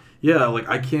now. yeah. Like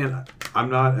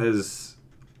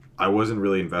I wasn't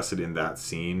really invested in that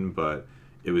scene, but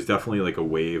it was definitely like a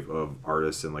wave of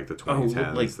artists in like the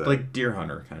 2010s. like Deer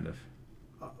Hunter kind of.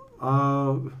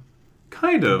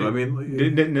 Kind of. I mean,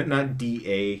 Not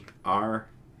DAR,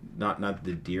 not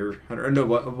the Deer Hunter. No,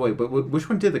 wait, but which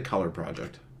one did the Color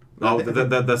Project?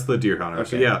 that's the Deer Hunter.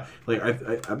 So Okay. yeah, like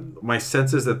I my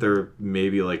sense is that they're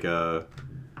maybe like a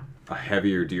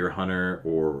heavier Deer Hunter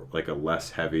or like a less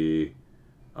heavy,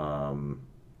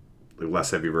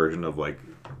 version of like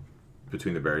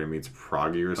Between the Buried and Me's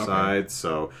proggier side.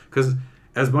 So because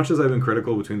as much as I've been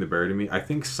critical Between the Buried and Me, I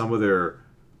think some of their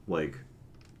like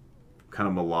kind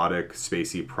of melodic,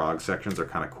 spacey prog sections are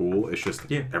kind of cool. It's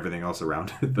just everything else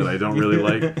around it that I don't really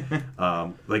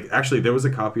like. Actually, there was a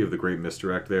copy of The Great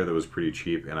Misdirect there that was pretty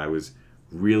cheap, and I was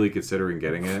really considering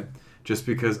getting it just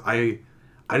because I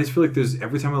just feel like there's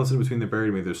every time I listen to Between the Buried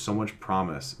and Me, there's so much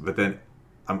promise, but then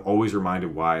I'm always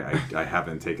reminded why I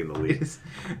haven't taken the leap.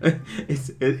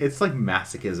 It's like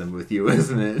masochism with you,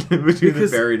 isn't it? Between the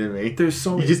Buried and me. There's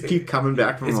so you just keep coming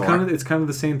back from it's kind of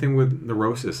the same thing with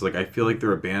Neurosis. Like I feel like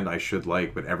they're a band I should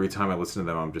like, but every time I listen to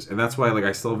them, I'm just, and that's why like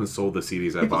I still haven't sold the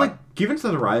CDs I bought. Like Given to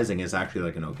the Rising is actually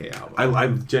like an okay album. I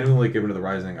genuinely like Given to the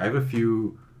Rising. I have a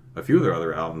few of their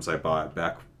other albums I bought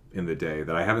back in the day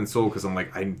that I haven't sold because I'm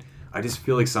like I just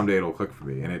feel like someday it'll click for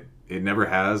me, and it never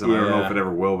has, and I don't know if it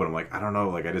ever will, but I'm like I don't know,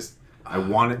 like I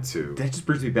want it to. That just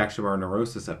brings me back to our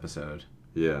Neurosis episode.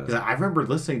 Yeah. Because I remember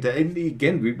listening to, and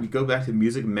again, we go back to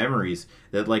music memories,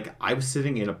 that like I was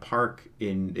sitting in a park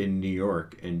in New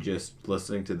York and just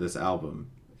listening to this album.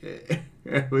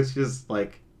 It was just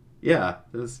like, yeah,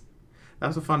 that was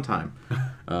a fun time.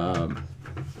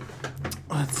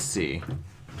 Let's see.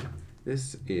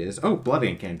 This is Blood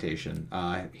Incantation,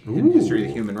 Hidden History of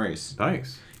the Human Race.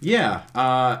 Nice. Yeah,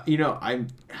 I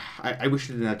wish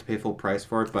I didn't have to pay full price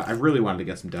for it, but I really wanted to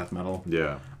get some death metal.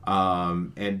 Yeah.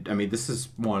 And I mean, this is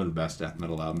one of the best death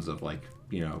metal albums of like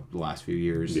the last few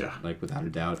years. Yeah. Like without a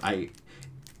doubt. I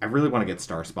really want to get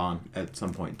Starspawn at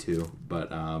some point too, but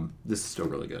this is still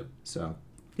really good. So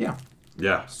yeah.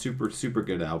 Yeah. Super super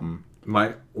good album.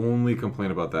 My only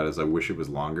complaint about that is I wish it was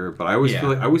longer, but I always feel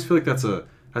like that's a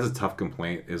tough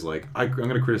complaint. Is like I'm going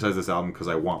to criticize this album because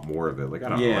I want more of it. Like I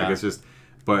don't know. Like it's just.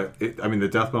 But I mean, the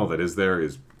death metal that is there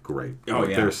is great.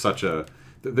 There's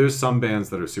some bands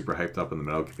that are super hyped up in the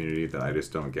metal community that I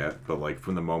just don't get. But like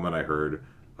from the moment I heard,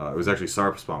 it was actually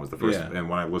Starspawn was the first, and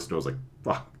when I listened to it, I was like,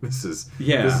 "Fuck, this is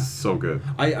so good."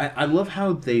 I love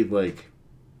how they like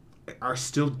are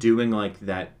still doing like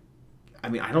that. I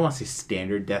mean, I don't want to say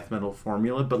standard death metal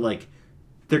formula, but like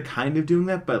they're kind of doing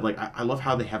that. But like I love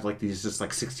how they have like these just like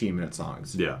 16-minute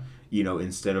songs. Yeah.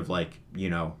 Instead of like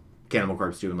Cannibal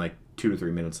Corpse doing like 2 to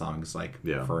 3 minute songs like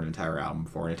for an entire album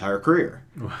for an entire career.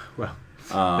 Well,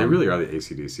 they really are the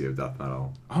AC/DC of death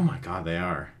metal. Oh my god, they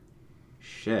are.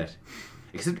 Shit.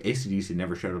 Except AC/DC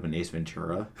never showed up in Ace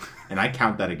Ventura, and I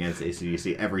count that against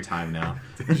AC/DC every time now.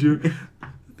 Did you?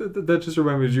 That just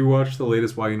reminded me. Did you watch the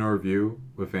latest Why You Know review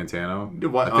with Fantano?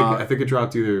 What? I think it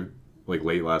dropped either like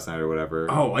late last night or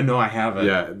whatever. Oh, no, I haven't.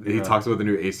 Yeah, he talks about the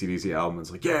new AC/DC album. It's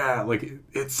like, yeah, like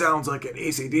it sounds like an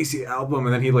AC/DC album,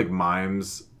 and then he like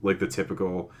mimes like the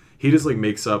typical. He just like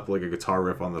makes up like a guitar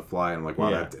riff on the fly, and I'm like,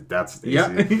 wow, that's AC.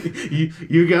 Yeah,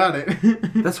 you got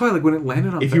it. That's why like when it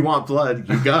landed on. If you want blood,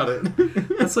 you got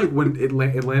it. That's like when it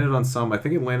landed on some. I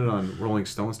think it landed on Rolling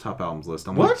Stone's top albums list.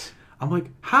 I'm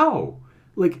like, how?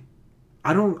 Like,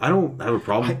 I don't have a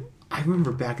problem. I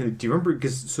remember back in. Do you remember?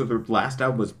 Because the last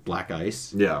album was Black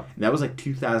Ice. Yeah. And that was like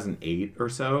 2008 or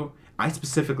so. I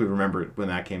specifically remember when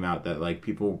that came out that like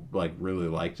people like really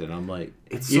liked it. I'm like,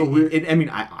 it's so weird. I mean,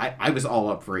 I was all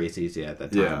up for AC/DC at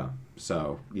that time. Yeah.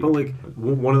 So. But like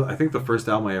I think the first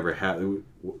album I ever had,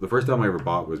 the first album I ever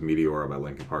bought was Meteora by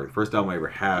Linkin Park. The first album I ever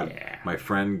had, my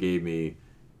friend gave me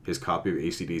his copy of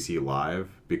AC/DC Live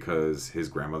because his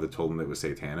grandmother told him it was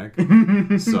satanic.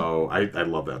 So I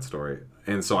love that story.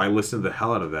 And so I listened to the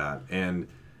hell out of that. And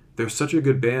they're such a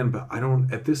good band, but I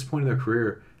don't, at this point in their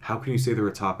career, how can you say they're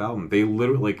a top album? They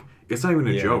literally, like, it's not even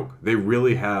a joke. They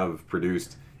really have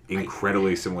produced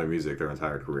incredibly similar music their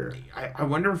entire career. I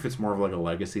wonder if it's more of like a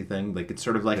legacy thing. Like, it's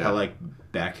sort of like how like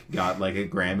Beck got like a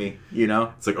Grammy, you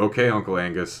know? It's like, okay, Uncle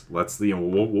Angus, let's,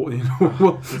 we'll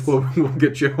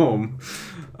get you home.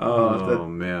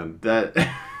 Man.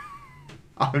 That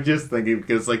I'm just thinking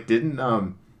because like didn't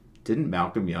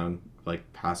Malcolm Young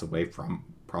like pass away from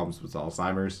problems with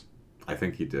Alzheimer's? I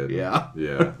think he did. Yeah.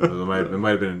 Yeah. It might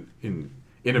have been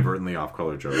inadvertently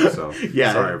off-color joke. So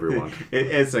sorry everyone.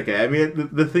 It's okay. I mean,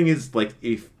 the thing is like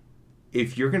if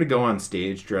you're gonna go on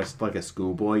stage dressed like a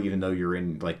schoolboy, even though you're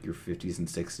in like your 50s and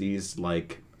 60s,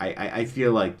 like I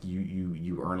feel like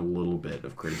you earn a little bit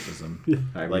of criticism.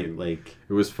 I mean,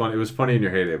 it was fun. It was funny in your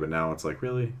heyday, but now it's like,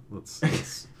 really?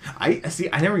 Let's... I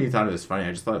never even thought it was funny.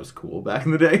 I just thought it was cool back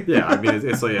in the day. Yeah, I mean,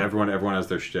 it's like everyone has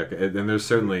their shtick, and there's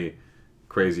certainly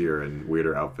crazier and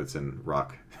weirder outfits in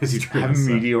rock. Having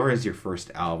Meteora as your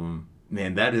first album,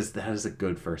 man, that is a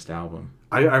good first album.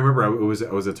 I remember I was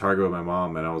at Target with my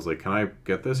mom, and I was like, "Can I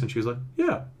get this?" And she was like,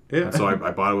 "Yeah." Yeah. And so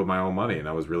I bought it with my own money, and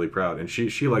I was really proud. And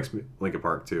she likes Linkin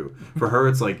Park too. For her,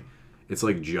 it's like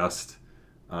just.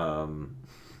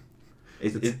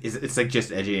 It's like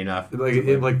just edgy enough.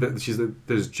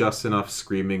 There's just enough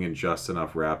screaming and just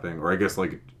enough rapping, or I guess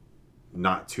like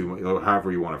not too much.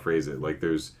 However you want to phrase it, like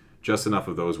there's just enough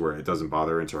of those where it doesn't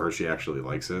bother her, and to her she actually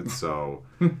likes it. So.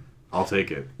 I'll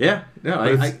take it. Yeah, no,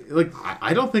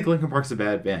 I don't think Linkin Park's a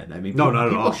bad band. I mean, not at all.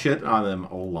 People shit on them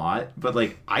a lot, but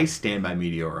like I stand by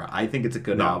Meteora. I think it's a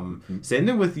good album. Same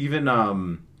thing with even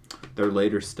their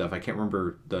later stuff. I can't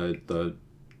remember that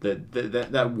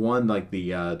one, like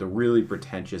the really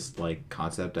pretentious like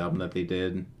concept album that they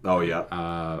did. Oh yeah.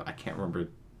 I can't remember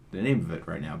the name of it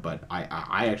right now, but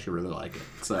I actually really like it.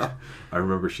 So I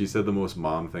remember she said the most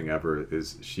mom thing ever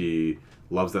is she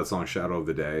loves that song "Shadow of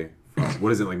the Day." From,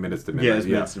 what is it, like Minutes to Midnight? Yeah, it's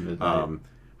Minutes to Midnight.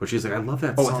 But she's like, I love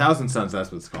that Oh, song. 1,000 Suns,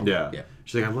 that's what it's called. Yeah. Yeah.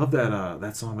 She's like, I love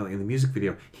that song, but like in the music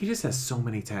video, he just has so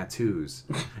many tattoos.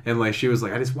 And like she was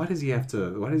like, why does he have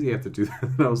to do that?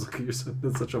 And I was like,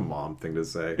 that's such a mom thing to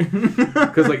say.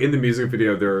 Because like in the music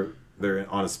video, they're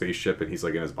on a spaceship and he's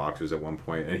like in his boxers at one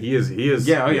point, and he is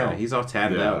Yeah, you know, he's all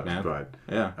tatted out, man. But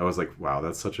yeah. I was like, wow,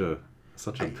 that's such a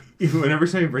whenever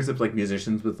somebody brings up like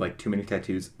musicians with like too many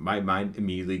tattoos, my mind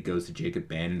immediately goes to Jacob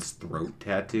Bannon's throat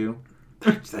tattoo.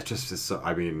 that just is so.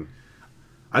 I mean,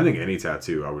 I think any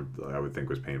tattoo I would think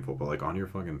was painful, but like on your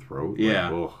fucking throat, Yeah.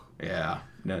 Like, ugh. Yeah.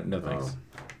 No thanks.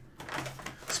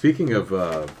 Speaking of,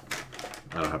 I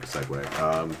don't have a segue.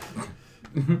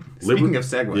 Speaking of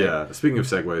segue. Yeah, speaking of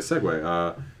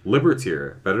segue.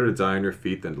 Libertier, better to die on your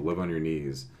feet than to live on your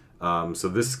knees. So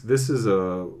this is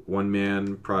a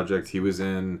one-man project. He was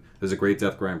in. There's a great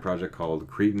death grind project called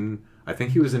Cretin. I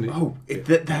think he was in. Oh,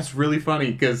 that's really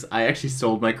funny because I actually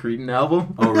sold my Cretin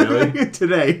album. Oh, really?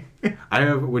 Today. I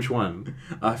have which one?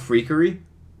 Freakery.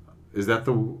 Is that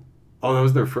the? Oh, that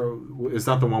was their. It's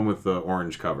not the one with the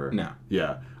orange cover. No.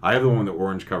 Yeah, I have the one with the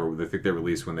orange cover. I think they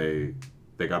released when they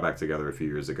got back together a few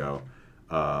years ago.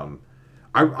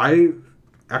 I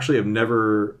actually have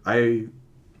never. I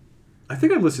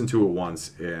think I listened to it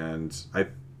once, and I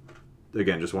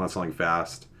again just wanted something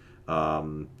fast.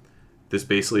 This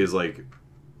basically is like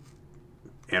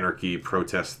anarchy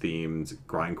protest themed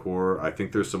grindcore. I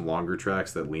think there's some longer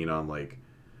tracks that lean on like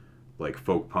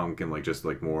folk punk and like just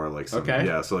like more like some, okay.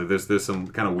 Yeah, so like there's some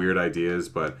kind of weird ideas,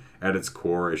 but at its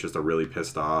core it's just a really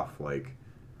pissed off like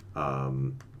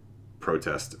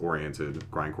protest oriented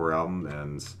grindcore album,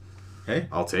 and hey,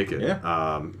 I'll take it. Yeah.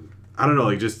 I don't know,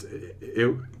 like just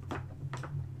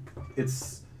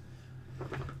it's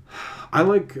I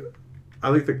like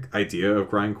the idea of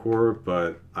grindcore,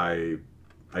 but I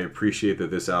appreciate that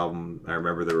this album, I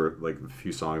remember there were like a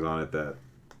few songs on it that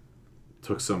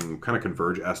took some kind of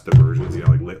Converge-esque diversions, you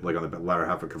know, like on the latter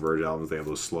half of Converge albums, they have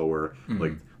those slower,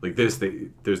 like this,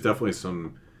 there's definitely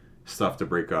some stuff to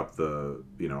break up the,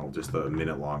 you know, just the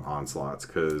minute-long onslaughts,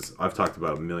 because I've talked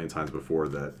about a million times before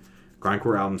that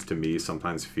grindcore albums to me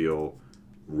sometimes feel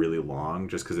really long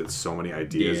just because it's so many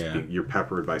ideas. Yeah. You're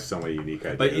peppered by so many unique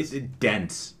ideas. but it's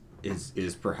dense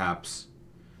is perhaps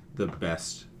the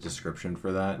best description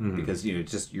for that, because you know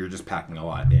you're just packing a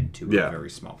lot into a very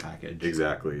small package.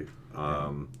 Exactly.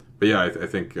 But yeah, I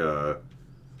think I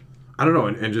don't know,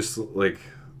 and just like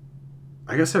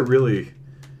I guess I really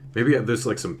maybe there's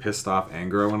like some pissed off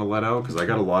anger I want to let out, because I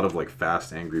got a lot of like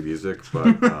fast angry music,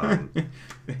 but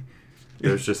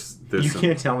there's you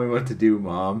can't tell me what to do,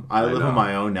 Mom. I live on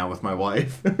my own now with my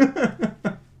wife.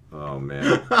 Oh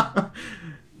man.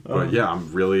 But yeah,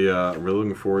 I'm really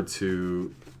looking forward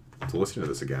to listening to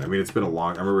this again. I mean, it's been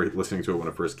I remember listening to it when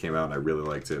it first came out, and I really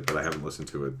liked it, but I haven't listened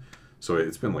to it. So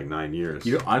it's been like 9 years.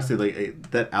 You know, honestly,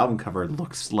 like that album cover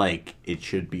looks like it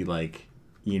should be like,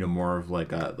 you know, more of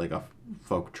like a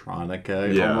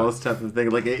folktronica almost type of thing.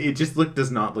 Like it just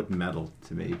does not look metal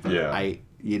to me. But yeah. I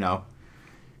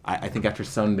think after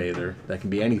Sunbather, that can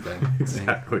be anything.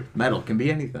 Exactly. Metal can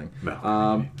be anything.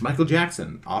 Michael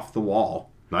Jackson, Off the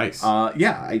Wall. Nice.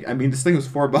 Yeah, I mean, this thing was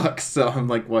 $4, so I'm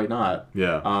like, why not?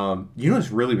 Yeah. You know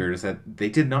what's really weird is that they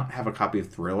did not have a copy of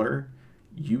Thriller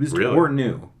used Really? or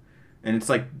new. And it's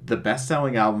like the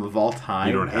best-selling album of all time.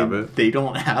 You don't have it? They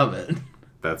don't have it.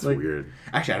 That's like, weird.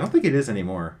 Actually, I don't think it is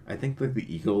anymore. I think like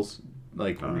the Eagles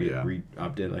yeah.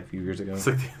 re-upped it like a few years ago. It's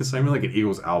like it's not even like an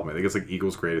Eagles album. I think it's like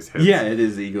Eagles' greatest hits. Yeah, it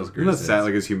is the Eagles' greatest Isn't that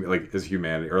hits. sad? Like as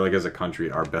humanity, or like as a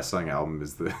country, our best-selling album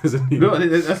is the No,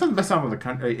 that's not the best album of the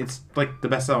country. It's like the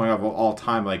best selling of all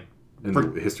time. Like in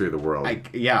the history of the world. I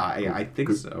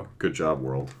think so. Good job,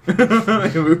 world. We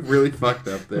really fucked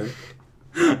up there.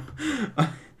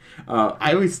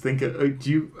 I always think,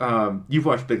 you've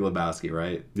watched Big Lebowski,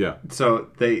 right? Yeah. So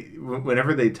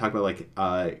whenever they talk about like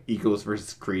Eagles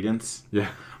versus Creedence, Yeah.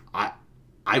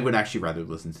 I would actually rather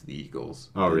listen to the Eagles.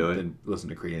 Really? Than listen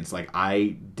to Creedence. Like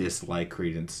I dislike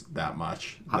Creedence that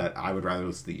much that I would rather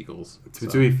listen to the Eagles. To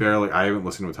be fair, like I haven't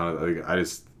listened to a ton of. Like,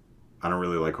 I don't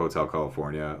really like Hotel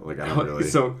California. Like I don't really.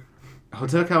 So,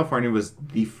 Hotel California was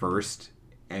the first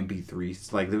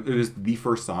MP3. Like it was the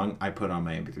first song I put on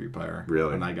my MP3 player.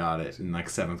 Really? When I got it in like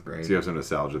 7th grade. So you have some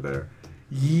nostalgia there.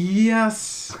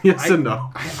 Yes. Yes and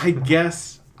no. I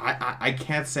guess I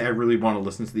can't say I really want to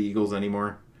listen to the Eagles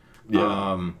anymore.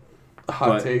 Yeah.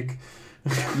 Hot take.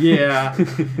 Yeah,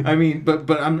 I mean, but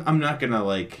I'm not gonna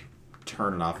like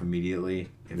turn it off immediately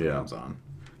if it Yeah. comes on.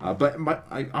 But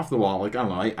Off the Wall, like I don't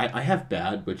know, I have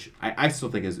Bad, which I still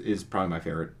think is probably my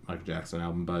favorite Michael Jackson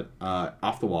album, but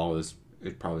Off the Wall is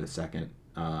probably the second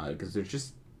because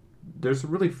there's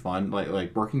really fun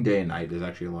like Working Day and Night is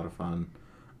actually a lot of fun.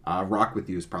 Rock With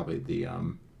You is probably the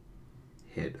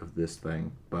hit of this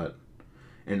thing,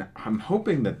 and I'm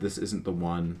hoping that this isn't the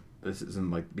one. This isn't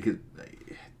like because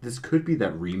this could be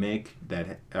that remake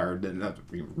not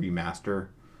remaster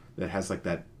that has like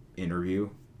that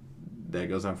interview that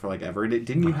goes on for like ever.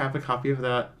 Didn't you have a copy of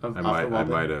that? Of I Off the Wall I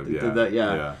might have. Yeah. Did that?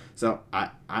 Yeah. Yeah. So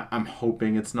I'm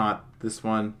hoping it's not this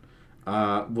one.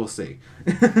 We'll see.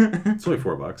 It's only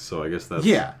 $4, so I guess that's.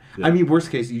 Yeah. I mean, worst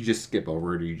case, you just skip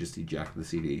over it or you just eject the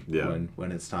CD Yeah.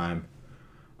 when it's time.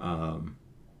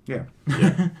 Yeah.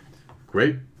 Yeah.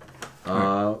 Great.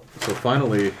 So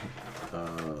finally,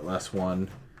 last one,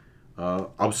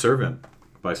 Observant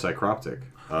by Psychroptic.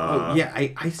 Oh yeah,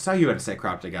 I saw you had a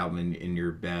Psychroptic album in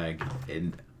your bag,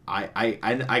 and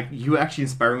you actually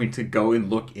inspired me to go and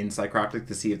look in Psychroptic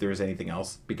to see if there was anything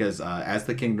else because As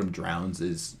the Kingdom Drowns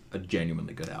is a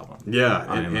genuinely good album.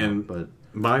 Yeah, but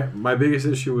my biggest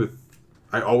issue with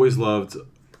I always loved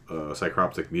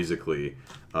Psychroptic musically.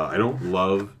 I don't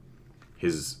love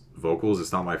his vocals.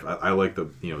 It's not my. I like the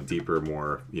deeper,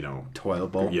 more Toilet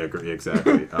Bowl. Yeah,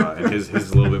 exactly. And his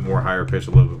is a little bit more higher pitch,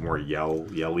 a little bit more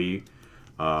yelly.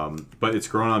 But it's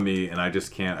grown on me, and I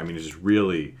just can't. I mean, it's just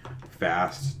really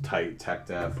fast, tight, tech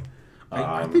death.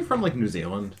 Aren't they from like New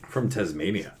Zealand? From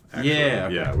Tasmania, actually. Yeah,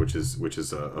 okay. Yeah, which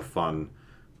is a fun.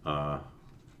 Fun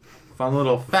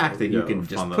little fact that you can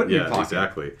just put in your pocket.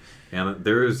 Exactly. And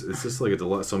it's just like a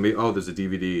deluxe. So there's a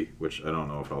DVD which I don't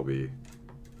know if I'll be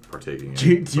partaking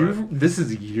in. This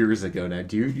is years ago now.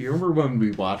 Do you remember when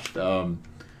we watched?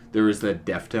 There was the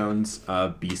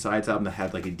Deftones B-sides album that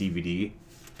had like a DVD.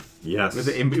 Yes.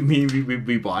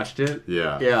 We watched it.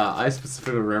 Yeah. Yeah, I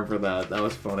specifically remember that. That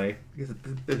was funny. Because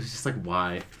it was just like,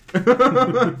 why?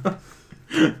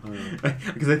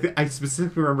 Because I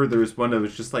specifically remember there was one that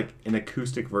was just like an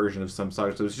acoustic version of some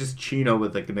songs. So it was just Chino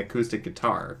with like an acoustic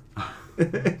guitar.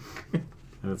 And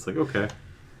it's like, okay,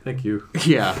 thank you.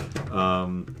 Yeah.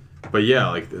 But yeah,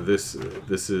 like this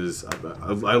is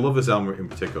I love this album in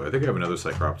particular. I think I have another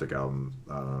Psychroptic album.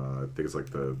 I think it's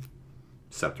like the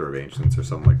Scepter of Ancients or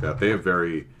something like that. They have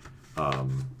very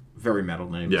metal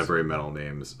names. Yeah, very metal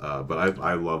names. But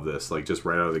I love this. Like just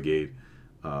right out of the gate,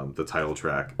 the title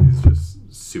track is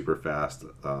just super fast.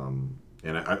 And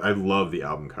I love the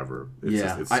album cover.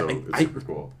 It's super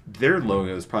cool. Their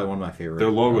logo is probably one of my favorite. Their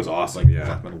logo is awesome. Like yeah,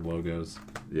 black metal logos.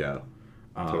 Yeah,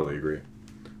 totally agree.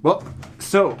 Well,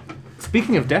 so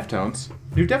speaking of Deftones,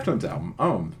 new Deftones album,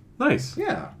 Ohm. Nice.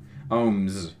 Yeah,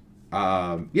 Ohms.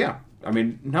 Yeah. I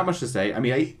mean, not much to say. I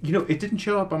mean, it didn't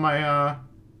show up on my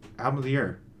album of the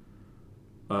year.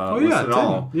 List at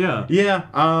all. Yeah.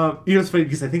 Yeah. It's funny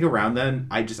because I think around then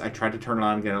I tried to turn it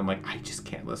on again. I'm like, I just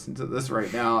can't listen to this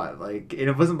right now. Like, and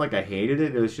it wasn't like I hated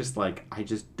it. It was just like I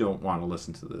just don't want to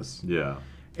listen to this. Yeah.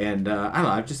 And I don't know.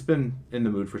 I've just been in the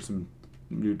mood for some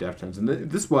new Deftones, and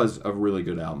this was a really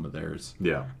good album of theirs.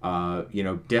 Yeah.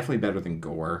 Definitely better than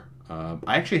Gore.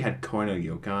 I actually had Koino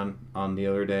Yokon on the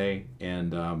other day,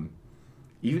 and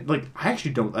even like I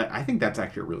actually don't. I think that's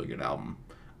actually a really good album.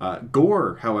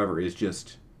 Gore, however, is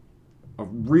just a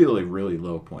really, really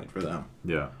low point for them.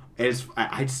 Yeah. I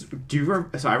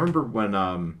remember when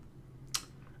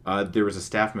there was a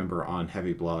staff member on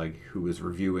Heavy Blog who was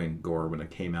reviewing Gore when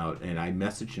it came out, and I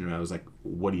messaged him and I was like,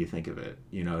 "What do you think of it?"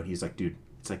 He's like, "Dude,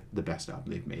 it's like the best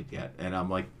album they've made yet," and I'm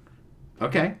like,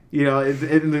 okay,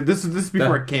 this is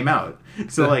before it came out,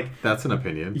 so that's an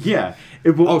opinion. Yeah.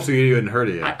 So you hadn't heard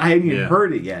it yet? I hadn't even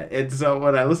heard it yet, and so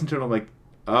when I listened to it, I'm like,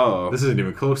 oh, this isn't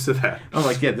even close to that. I'm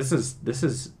like, yeah, this is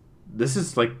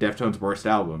like Deftones' worst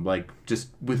album, like just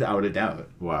without a doubt.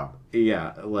 Wow.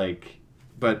 Yeah,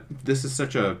 but this is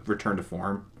such a return to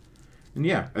form, and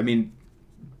yeah, I mean,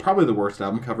 probably the worst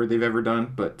album cover they've ever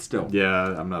done, but still.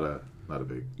 Yeah, I'm not a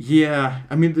big. Yeah,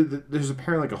 I mean, there's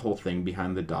apparently like a whole thing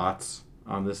behind the dots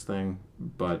on this thing,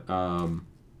 but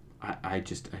I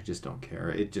just don't care.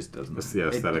 It just doesn't. That's the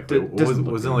aesthetic. Wasn't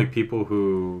it like people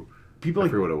I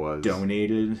forget what it was.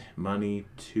 Donated money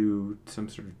to some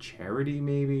sort of charity,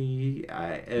 maybe.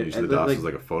 Usually the dots was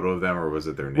like a photo of them, or was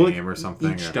it their name or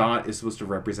something? Each dot is supposed to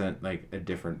represent like a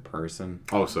different person.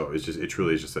 Oh, so it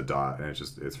truly is just a dot, and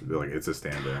it's a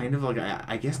stand-in. Kind of like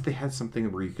I guess they had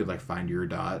something where you could like find your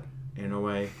dot in a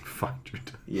way. Find your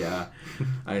dot. Yeah,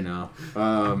 I know.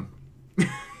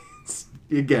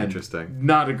 Again, interesting.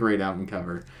 Not a great album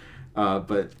cover,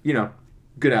 but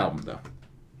good album though.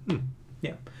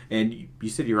 Yeah. And you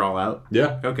said you're all out?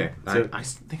 Yeah. Okay. That's I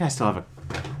think I still have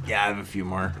I have a few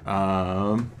more.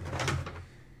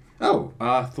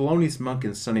 Thelonious Monk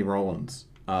and Sonny Rollins.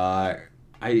 I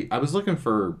was looking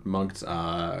for Monk's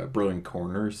Brilliant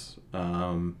Corners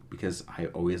because I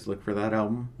always look for that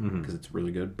album because it's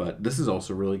really good. But this is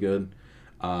also really good.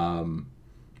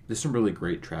 There's some really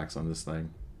great tracks on this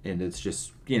thing, and it's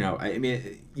just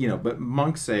but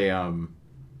Monk's a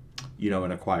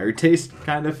an acquired taste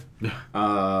kind of.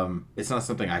 It's not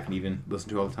something I can even listen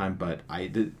to all the time, but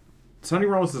Sonny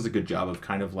Rollins does a good job of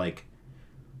kind of like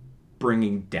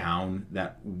bringing down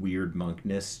that weird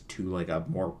monkness to like a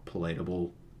more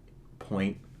palatable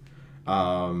point.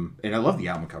 And I love the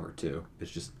album cover too.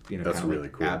 It's just That's kind of really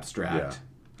like cool. abstract.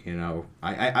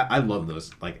 I love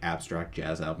those like abstract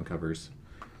jazz album covers.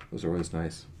 Those are always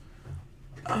nice.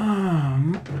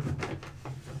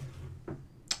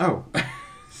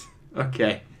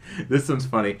 Okay. This one's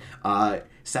funny.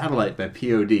 Satellite by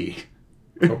POD.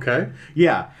 Okay.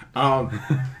 Yeah.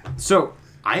 So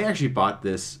I actually bought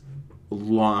this a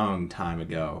long time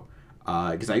ago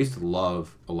because I used to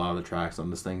love a lot of the tracks on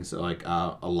this thing. So like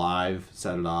Alive,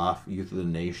 Set It Off, Youth of the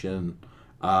Nation,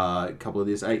 a couple of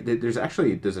these. There's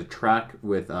a track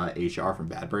with HR from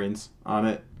Bad Brains on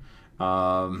it.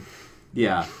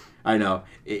 Yeah, I know.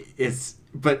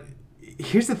 But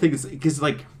here's the thing: is because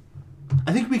like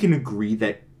I think we can agree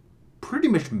that pretty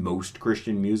much most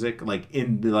Christian music, like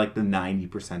in the 90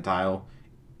 percentile,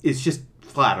 is just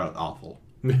flat out awful.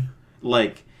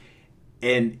 Like,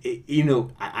 and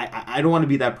I don't want to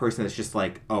be that person that's just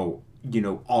like, oh,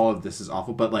 all of this is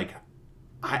awful. But like,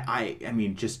 I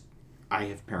mean, just I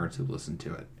have parents who listen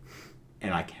to it,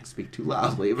 and I can't speak too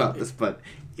loudly about this, but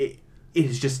it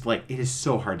is just like it is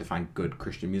so hard to find good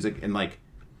Christian music, and like,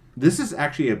 this is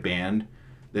actually a band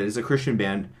that is a Christian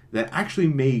band that actually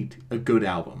made a good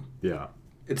album. Yeah.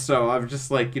 And so I'm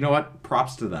just like, you know what?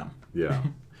 Props to them. Yeah.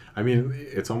 I mean,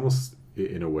 it's almost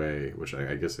in a way, which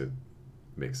I guess it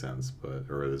makes sense,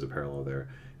 or there's a parallel there.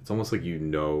 It's almost like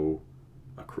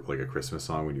like a Christmas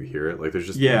song when you hear it. Like there's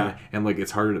just and like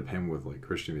it's harder to pin with like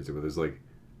Christian music, but there's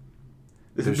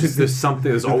something.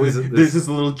 There's always there's this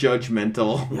little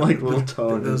judgmental little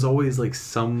tone. There's always like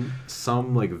some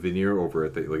like veneer over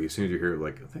it that like as soon as you hear it,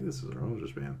 like I think this is a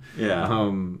Rogers band. Yeah.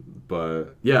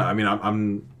 But yeah, I mean,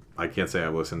 I can't say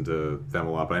I've listened to them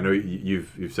a lot, but I know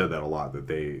you've said that a lot that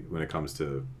they when it comes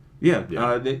to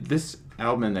this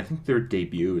album, and I think their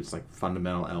debut, it's like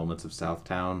Fundamental Elements of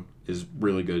Southtown, is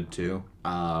really good too.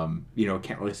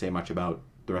 Can't really say much about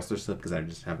the rest of their stuff because I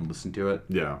just haven't listened to it.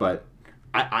 Yeah. But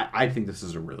I think this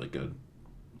is a really good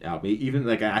album. Even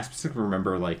like I specifically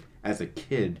remember like as a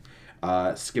kid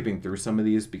skipping through some of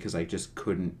these because I just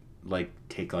couldn't like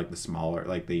take like the smaller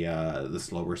like the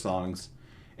slower songs,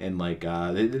 and like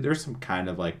there's some kind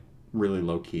of like really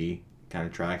low key kind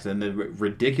of tracks, and then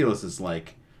Ridiculous is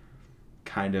like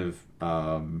kind of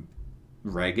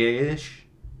reggae-ish.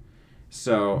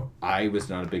 So I was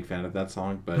not a big fan of that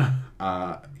song, but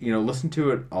listen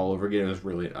to it all over again. It was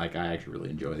really like I actually really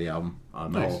enjoy the album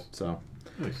on the whole. So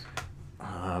nice.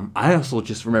 I also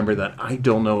just remember that I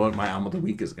don't know what my album of the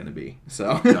week is going to be.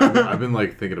 So I've been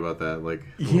like thinking about that. Like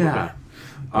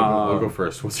I'll go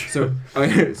first. What's your...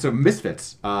 So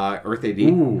Misfits, Earth AD,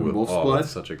 Wolf's Blood.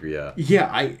 That's such a Yeah,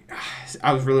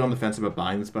 I was really on the fence about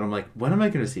buying this, but I'm like, when am I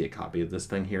going to see a copy of this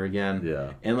thing here again?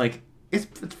 Yeah, and like it's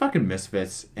fucking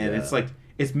Misfits, and it's like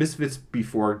it's Misfits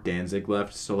before Danzig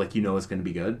left, so like it's going to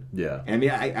be good. Yeah, and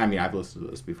I mean I've listened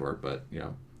to this before, but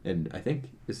and I think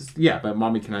this is but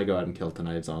Mommy Can I Go Out and Kill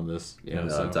Tonight's on this.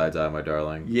 Die Die My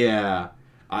Darling. Yeah.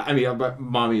 I mean, but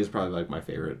Mommy is probably like my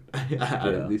favorite.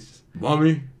 At least,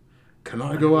 Mommy, can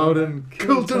I go out and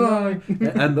kill tonight?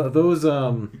 And those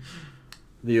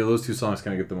those two songs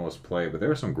kind of get the most play, but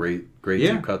there are some great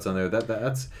deep cuts on there.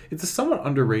 It's a somewhat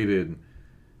underrated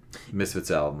Misfits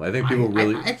album. I think people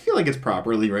really. I feel like it's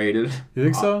properly rated. You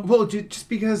think so? Well, just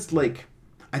because like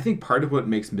I think part of what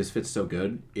makes Misfits so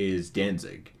good is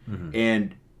Danzig,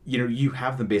 and you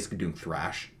have them basically doing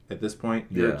thrash at this point.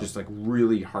 You're just like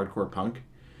really hardcore punk.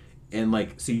 And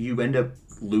like, so you end up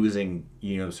losing,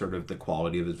 sort of the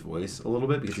quality of his voice a little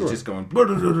bit because he's just going for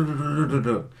like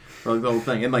the whole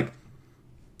thing, and like,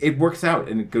 it works out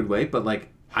in a good way. But like,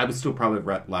 I would still probably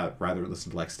rather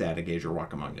listen to like Static Age or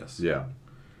Walk Among Us. Yeah.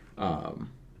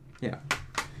 Yeah.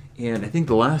 And I think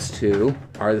the last two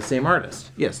are the same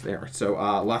artist. Yes, they are. So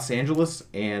Los Angeles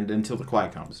and Until the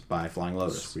Quiet Comes by Flying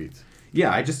Lotus. Sweet.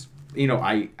 Yeah, I just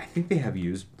I think they have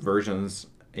used versions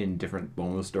in different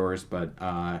boneless stores, but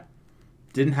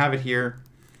didn't have it here,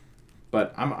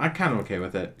 but I'm kind of okay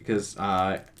with it because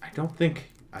I don't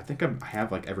think I think I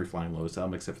have like every Flying Lotus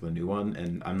album except for the new one,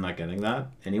 and I'm not getting that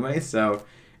anyway. So,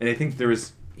 and I think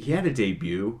he had a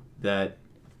debut that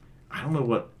I don't know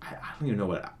what I don't even know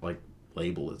what like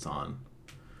label it's on,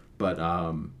 but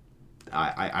I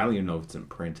don't even know if it's in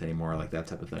print anymore, like that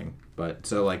type of thing. But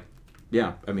so like,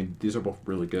 yeah, I mean these are both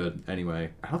really good.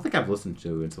 Anyway, I don't think I've listened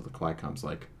to Until the Quiet Comes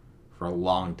like for a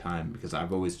long time because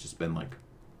I've always just been like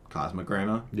Cosmic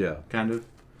Grandma, kind of.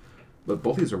 But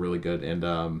both these are really good, and I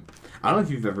don't know if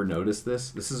you've ever noticed this.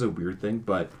 This is a weird thing,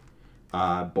 but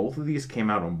both of these came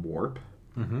out on Warp,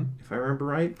 if I remember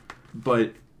right.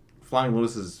 But Flying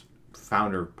Lotus's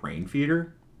founder, Brain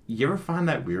Feeder, you ever find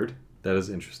that weird? That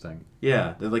is interesting.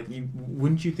 Yeah, like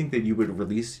wouldn't you think that you would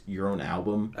release your own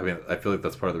album? I mean, I feel like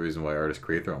that's part of the reason why artists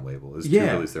create their own label is to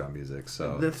release their own music.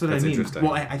 So that's what I mean. Interesting.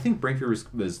 Well, I think Brain Feeder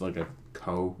was like a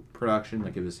co-production,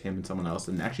 like it was him and someone else,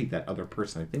 and actually that other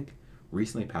person I think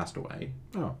recently passed away.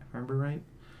 Oh, if I remember right.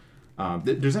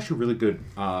 There's actually a really good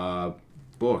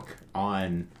book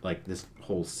on like this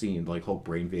whole scene, like whole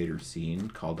Brain Vader scene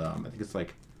called I think it's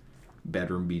like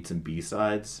Bedroom Beats and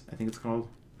B-Sides, I think it's called.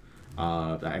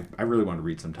 I really want to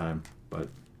read sometime, but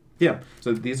yeah.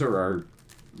 So these are our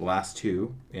last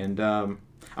two, and I'm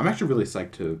actually really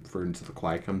psyched for Into the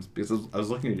Quiet Comes because I was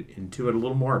looking into it a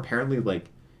little more. Apparently, like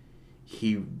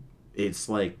it's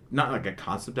like not like a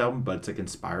concept album, but it's like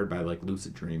inspired by like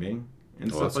lucid dreaming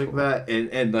and stuff like that,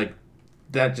 and like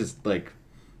that just like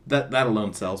that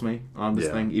alone sells me on this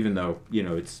thing, even though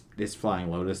it's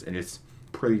Flying Lotus and it's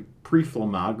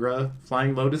pre-Flamagra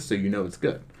Flying Lotus, so it's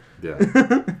good. Yeah.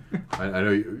 I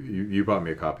know you bought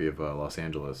me a copy of Los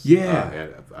Angeles. Yeah.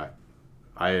 And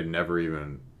I had never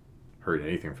even heard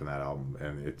anything from that album,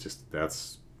 and it just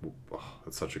that's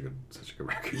such a good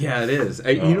record. Yeah, it is.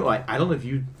 I don't know if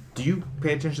do you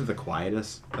pay attention to the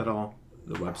Quietus at all?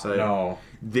 The website. No.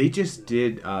 They just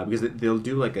did because they'll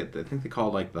do like I think they call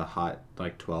it like the Hot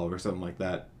like 12 or something like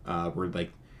that, where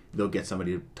like they'll get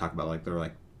somebody to talk about like their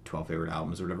like 12 favorite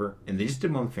albums or whatever, and they just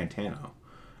did one with Fantano.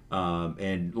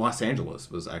 And Los Angeles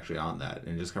was actually on that,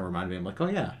 and it just kind of reminded me. I'm like, oh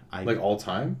yeah, like all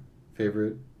time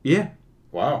favorite. Yeah.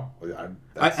 Wow.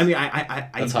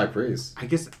 That's high praise. I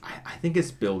guess I think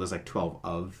it's billed as like 12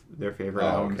 of their favorite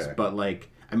albums, okay. But like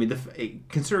I mean,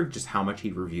 considering just how much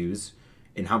he reviews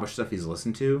and how much stuff he's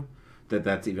listened to,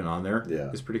 that's even on there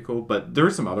is pretty cool. But there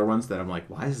are some other ones that I'm like,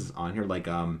 why is this on here? Like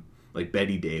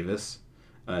Betty Davis.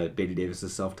 Betty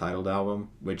Davis's self-titled album,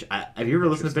 which have you ever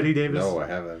listened to Betty Davis? No, I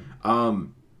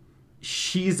haven't.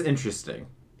 She's interesting.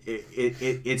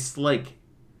 It's like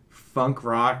funk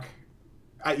rock.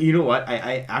 You know what?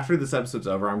 I after this episode's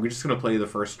over, I'm just gonna play the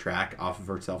first track off of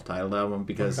her self-titled album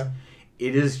because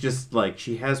it is just like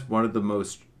she has one of the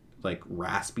most like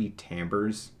raspy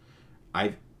timbres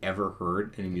I've ever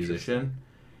heard in a musician,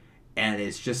 and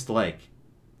it's just like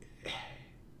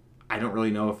I don't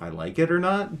really know if I like it or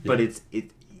not, but it's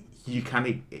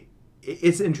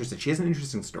interesting. She has an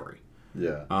interesting story.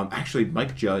 Yeah. Actually,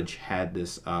 Mike Judge had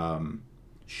this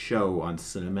show on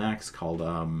Cinemax called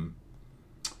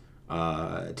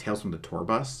Tales from the Tour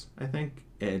Bus, I think.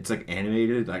 And it's like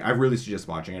animated. Like I really suggest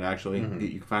watching it. Actually,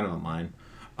 you can find it online.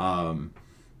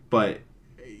 But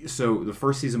so the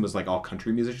first season was like all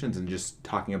country musicians and just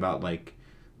talking about like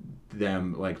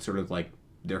them, like sort of like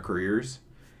their careers.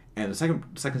 And the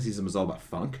second season was all about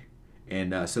funk.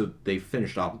 And so they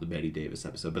finished off with the Betty Davis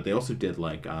episode, but they also did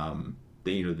like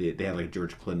they had like a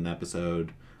George Clinton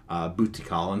episode, Bootsy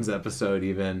Collins episode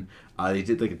even. They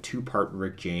did like a 2-part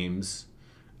Rick James,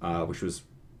 which was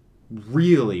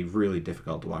really, really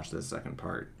difficult to watch the second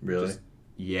part. Really?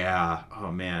 Yeah.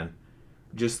 Oh man.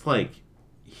 Just like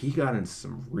he got into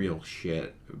some real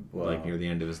shit like near the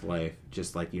end of his life.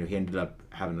 Just like, he ended up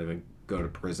having to go to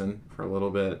prison for a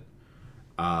little bit.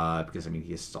 Because I mean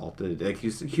he assaulted, like he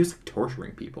was like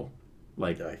torturing people,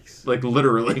 like Yikes. Like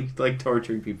literally like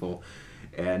torturing people,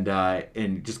 and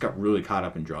just got really caught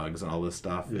up in drugs and all this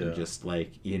stuff, and just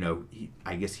like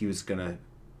I guess he was gonna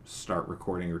start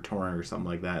recording or touring or something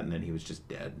like that, and then he was just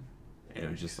dead, and it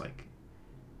was just like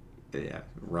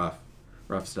rough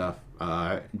stuff.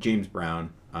 James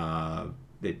Brown,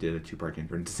 they did a 2-part James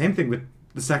Brown. Same thing with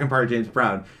the second part of James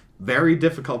Brown, very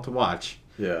difficult to watch.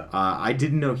 Yeah. I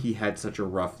didn't know he had such a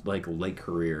rough, like, late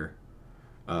career.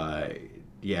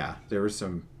 There's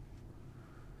some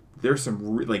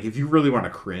like, if you really want to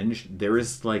cringe, there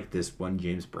is, like, this one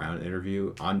James Brown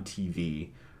interview on TV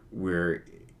where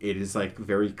it is, like,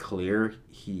 very clear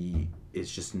he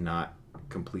is just not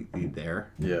completely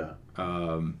there. Yeah.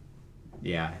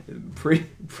 Pretty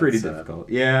difficult.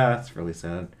 Yeah, it's really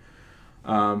sad.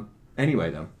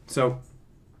 Anyway, though, so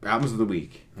albums of the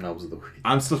week. Albums of the week.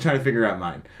 I'm still trying to figure out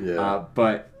mine. Yeah.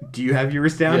 But do you have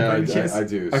yours down? Yeah, by any chance? I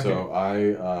do. Okay. So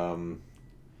I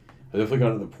definitely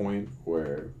got to the point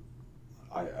where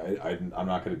I'm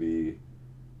not going to be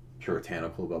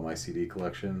puritanical about my CD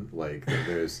collection. Like,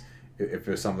 if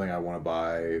there's something I want to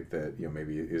buy that, you know,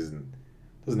 maybe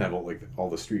doesn't have all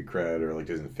the street cred, or like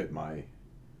doesn't fit my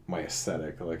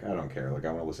aesthetic, like, I don't care. Like, I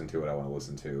want to listen to what I want to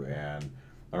listen to. And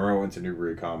I remember I went to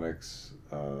Newbury Comics.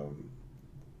 I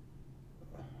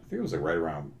think it was like right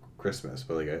around Christmas,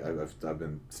 but like I've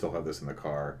still have this in the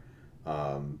car,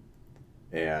 and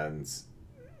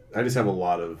I just have a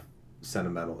lot of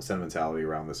sentimentality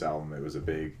around this album. It was a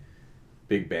big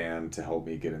band to help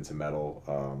me get into metal,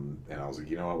 and I was like,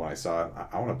 you know what? When I saw it,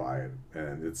 I want to buy it,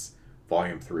 and it's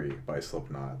Volume 3 by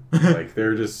Slipknot. Like,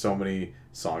 there are just so many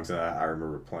songs that I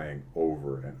remember playing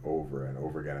over and over and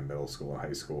over again in middle school and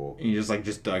high school. And you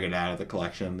just dug it out of the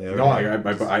collection. No, I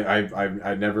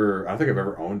never. I don't think I've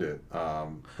ever owned it.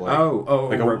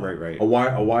 Right. A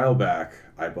while back,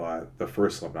 I bought the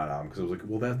first Slipknot album because I was like,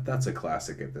 well, that's a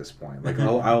classic at this point. Like,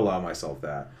 I'll allow myself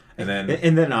that. And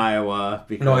then Iowa.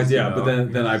 Because, but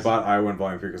then I bought Iowa in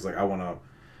Volume 3 because, like, I want to.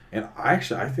 And I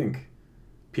think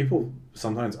people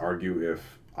sometimes argue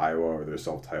if Iowa or their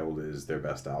self-titled is their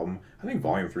best album. I think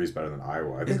Volume 3 is better than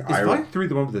Iowa. I think is Volume 3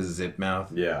 the one with the zip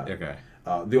mouth? Yeah. Okay.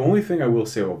 The only thing I will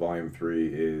say about Volume 3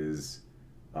 is,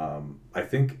 I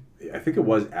think it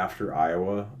was after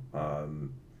Iowa.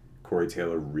 Corey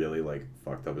Taylor really, like,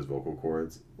 fucked up his vocal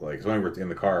cords. Like, so when we were in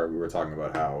the car, we were talking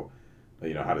about how,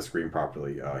 you know, how to scream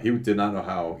properly. He did not know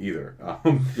how either.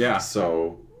 Yeah.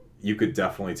 So you could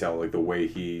definitely tell, like, the way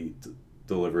he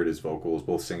delivered his vocals,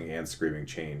 both singing and screaming,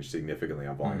 changed significantly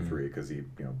on Volume 3 because he, you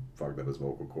know, fucked up his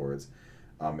vocal cords.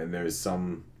 And there's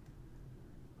some,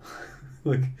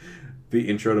 like, the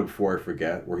intro to Before I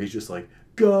Forget, where he's just like,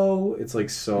 go. It's like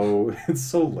it's so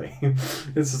lame.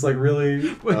 It's just like, really.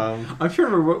 I'm trying to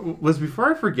remember what was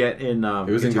Before I Forget in.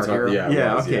 It was in Guitar Hero.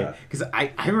 Yeah, okay. Because I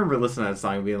remember listening to that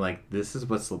song and being like, this is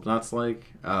what Slipknot's like.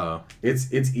 Oh.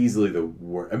 It's easily the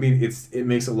worst. I mean, it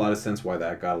makes a lot of sense why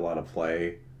that got a lot of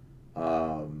play,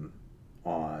 on,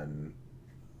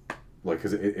 like,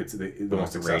 because it's the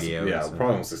most successful. Yeah, probably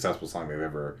the most successful song they've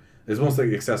ever. It's the most,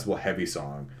 like, accessible heavy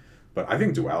song, but I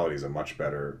think Duality is a much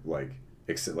better, like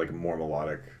more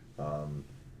melodic.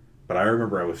 But I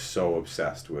remember I was so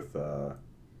obsessed with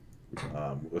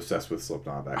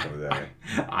Slipknot back in the day.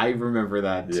 I remember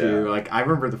that too. Yeah. Like, I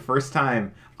remember the first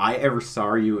time I ever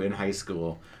saw you in high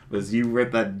school was you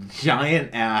with that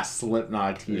giant ass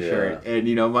Slipknot t-shirt, and,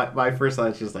 you know, my first thought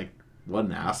was just like, what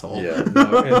an asshole. Yeah,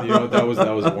 no, and you know, that was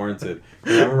warranted.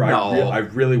 I remember I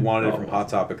really wanted it from Hot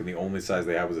Topic, and the only size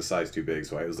they had was a size too big,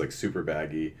 so I was like super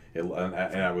baggy, and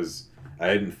I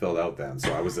hadn't filled out then,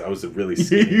 so I was a really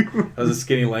skinny. I was a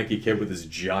skinny, lanky kid with this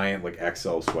giant, like,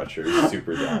 XL sweatshirt. It was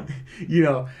super dumb. You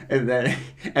know, and then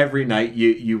every night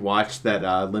you watch that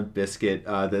Limp Bizkit,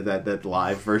 that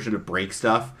live version of Break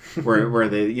Stuff, where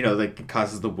they, you know, like,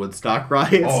 causes the Woodstock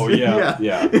riots. Oh yeah.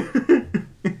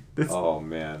 Oh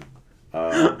man.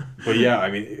 But yeah,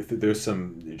 I mean, there's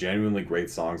some genuinely great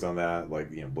songs on that, like,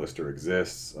 you know, Blister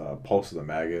Exists, Pulse of the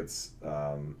Maggots,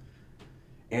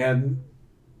 and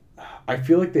I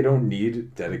feel like they don't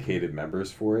need dedicated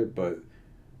members for it, but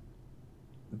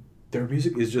their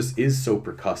music is so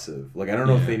percussive. Like, I don't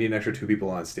know if they need an extra 2 people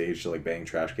on stage to, like, bang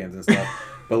trash cans and stuff,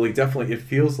 but, like, definitely it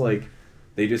feels like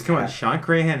they just come on. Sean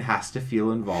Crahan has to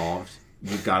feel involved.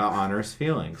 You've got to honor his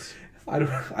feelings. I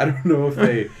don't know if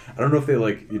they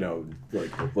like, you know,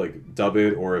 like dub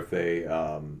it, or if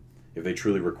they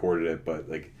truly recorded it, but,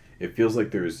 like, it feels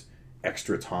like there's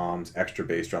extra toms, extra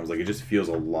bass drums. Like, it just feels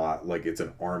a lot like it's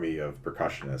an army of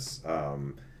percussionists.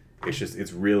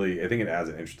 It's really, I think it adds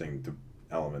an interesting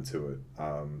element to it.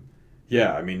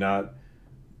 Yeah, I mean, not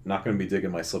going to be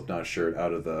digging my Slipknot shirt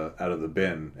out of the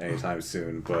bin anytime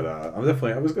soon, but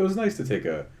it was nice to take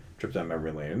a trip down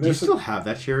memory lane. And do you still have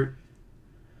that shirt?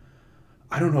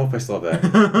 I don't know if I still have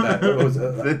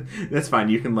that. That's fine.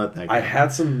 You can let that go. I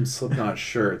had some Slipknot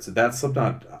shirts. That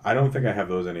Slipknot, I don't think I have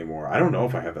those anymore. I don't know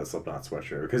if I have that Slipknot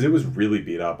sweatshirt because it was really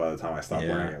beat up by the time I stopped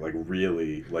wearing it. Like,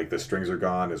 really, like, the strings are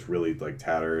gone. It's really, like,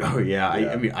 tattered. Oh yeah.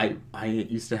 I mean, I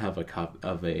used to have I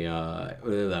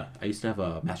used to have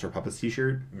a Master of Puppets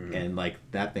t-shirt, and, like,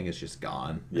 that thing is just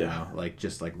gone. Yeah. You know? Like,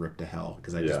 just, like, ripped to hell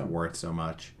because I just wore it so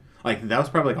much. Like, that was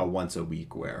probably like a once a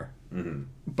week wear. Mm-hmm.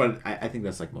 But I think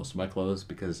that's like most of my clothes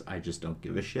because I just don't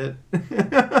give a shit.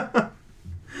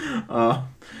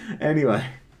 Anyway,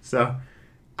 so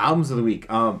albums of the week.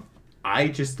 I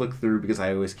just look through because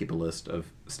I always keep a list of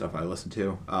stuff I listen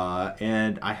to.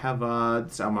 And I have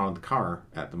this album on the car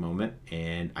at the moment,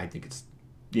 and I think it's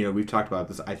we've talked about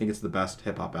this. I think it's the best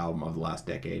hip hop album of the last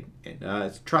decade. And,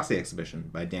 it's Trust the Exhibition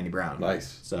by Danny Brown.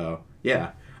 Nice. So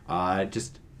yeah, I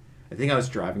think I was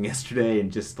driving yesterday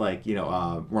and just like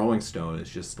Rolling Stone is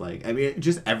just like, I mean,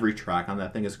 just every track on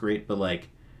that thing is great, but like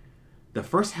the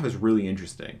first half is really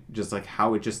interesting. Just like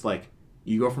how it just like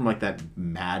you go from like that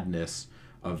madness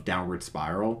of Downward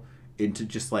Spiral into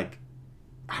just like,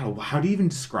 I don't know, how do you even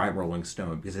describe Rolling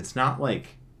Stone? Because it's not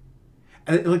like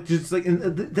just like,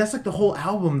 and that's like the whole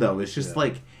album though. It's just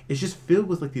like, it's just filled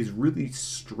with like these really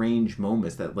strange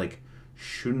moments that like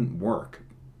shouldn't work,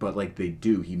 but like they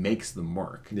do. He makes them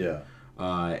work. Yeah.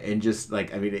 And just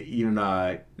like, I mean, even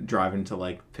driving to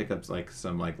like pick up like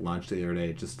some like lunch the other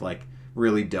day, just like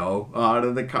really dough out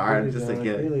of the car, Really and just dough, like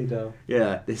really dough.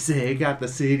 yeah, they say got the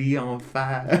city on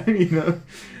fire,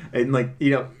 and like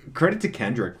credit to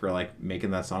Kendrick for like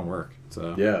making that song work.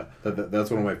 So Yeah,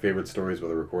 that's one of my favorite stories with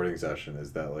a recording session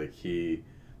is that like they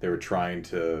were trying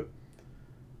to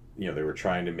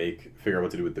figure out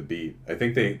what to do with the beat. I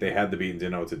think they had the beat and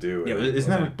didn't know what to do. yeah, isn't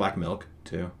that like Black Milk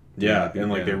too? Yeah,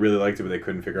 and like they really liked it, but they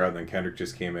couldn't figure out. And then Kendrick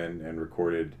just came in and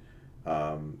recorded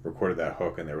that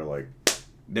hook, and they were like,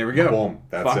 there we go, boom,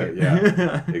 that's Fuck it. it.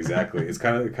 Yeah, exactly. It's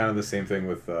kind of the same thing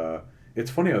with.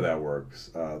 It's funny how that works.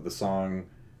 The song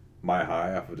 "My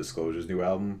High" off of Disclosure's new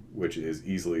album, which is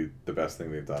easily the best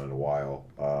thing they've done in a while.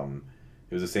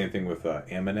 It was the same thing with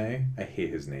Aminé. I hate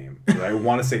his name. I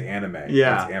want to say anime.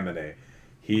 Yeah. It's Aminé.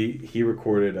 He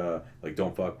recorded like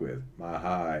 "Don't Fuck With" "My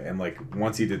High," and like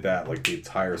once he did that, like the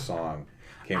entire song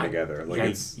came together. Like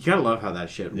it's you gotta love how that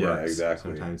shit works. Yeah,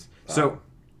 exactly. Sometimes. So,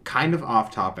 kind of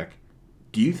off topic.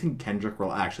 Do you think Kendrick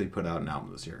will actually put out an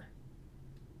album this year?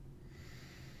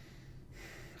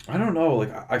 I don't know.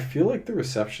 Like I feel like the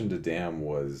reception to Damn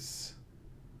was.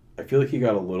 I feel like he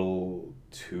got a little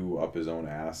too up his own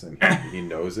ass, and he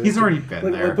knows it. He's already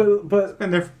been there. But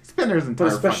He's been there his entire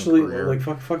especially fucking career.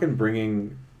 like fucking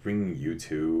bringing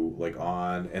U2 like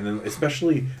on, and then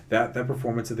especially that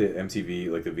performance at the MTV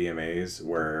like the VMAs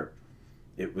where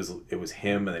it was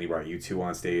him, and then he brought U2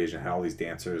 on stage and had all these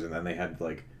dancers, and then they had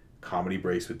like comedy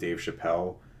breaks with Dave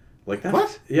Chappelle. Like that.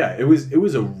 What? Yeah, it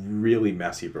was a really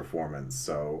messy performance.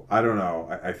 So I don't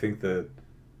know. I think that.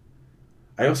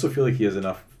 I also feel like he has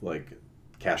enough like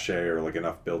cachet or like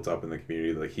enough built up in the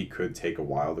community that like he could take a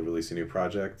while to release a new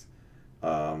project.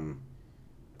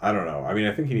 I don't know. I mean,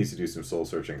 I think he needs to do some soul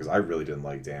searching because I really didn't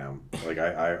like Damn. Like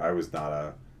I was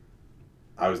not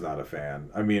a fan.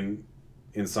 I mean,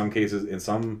 in some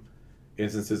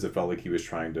instances, it felt like he was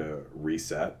trying to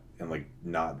reset and like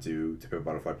not do To Pimp a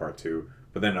Butterfly Part 2.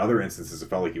 But then in other instances, it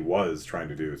felt like he was trying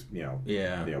to do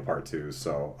Part 2.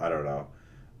 So I don't know.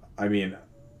 I mean,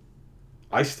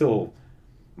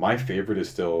 my favorite is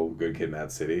still Good Kid,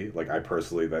 Mad City. Like I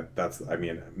personally, that's I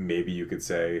mean, maybe you could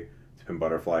say To Pimp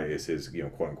Butterfly is his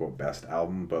quote unquote best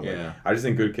album, but like, I just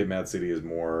think Good Kid, Mad City is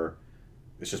more.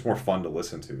 It's just more fun to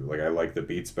listen to. Like I like the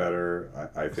beats better.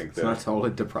 I think it's not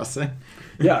totally depressing.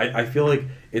 Yeah, I feel like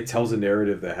it tells a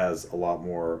narrative that has a lot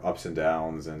more ups and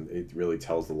downs, and it really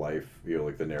tells the life,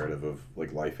 like the narrative of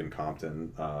like life in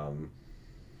Compton.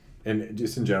 And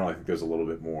just in general, I think there's a little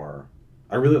bit more.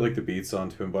 I really like the beats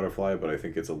on Twin Butterfly, but I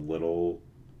think it's a little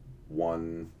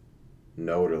one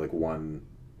note or like one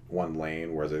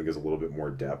lane, whereas I think there's a little bit more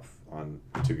depth on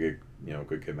Good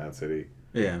Kid, Mad City.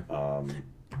 Yeah.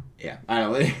 Yeah, I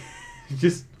don't know.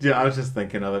 I was just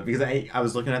thinking of it because I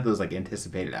was looking at those like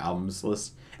anticipated albums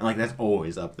lists, and like that's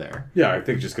always up there. Yeah, I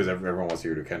think just because everyone wants to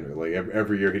hear to Kendrick. Like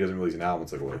every year he doesn't release an album,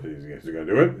 it's like, well, is he gonna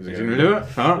do it? Is he gonna do it?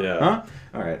 Huh? Yeah. Huh?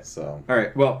 All right. So. All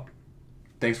right. Well,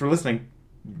 thanks for listening.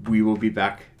 We will be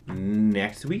back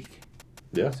next week.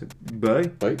 Yeah. So, bye.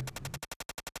 Bye.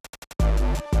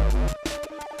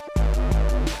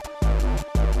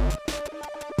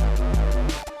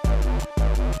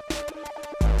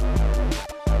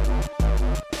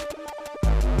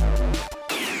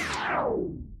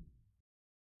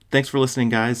 Thanks for listening,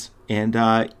 guys. And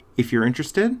if you're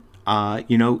interested, if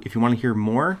you want to hear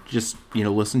more, just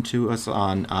listen to us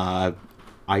on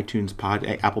iTunes,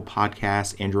 Apple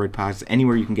Podcasts, Android Podcasts,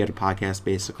 anywhere you can get a podcast.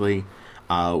 Basically,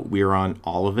 we are on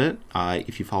all of it.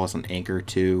 If you follow us on Anchor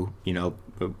too,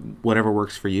 whatever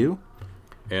works for you.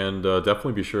 And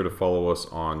definitely be sure to follow us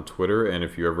on Twitter. And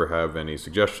if you ever have any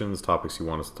suggestions, topics you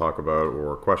want us to talk about,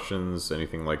 or questions,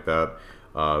 anything like that,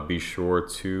 be sure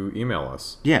to email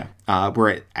us. Yeah,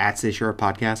 we're at Say Sure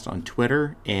Podcast on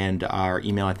Twitter, and our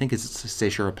email, I think, is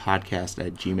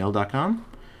saysurepodcast@gmail.com.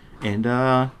 And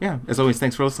as always,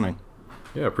 thanks for listening.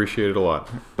 Yeah, appreciate it a lot.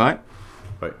 Bye.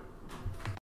 Bye.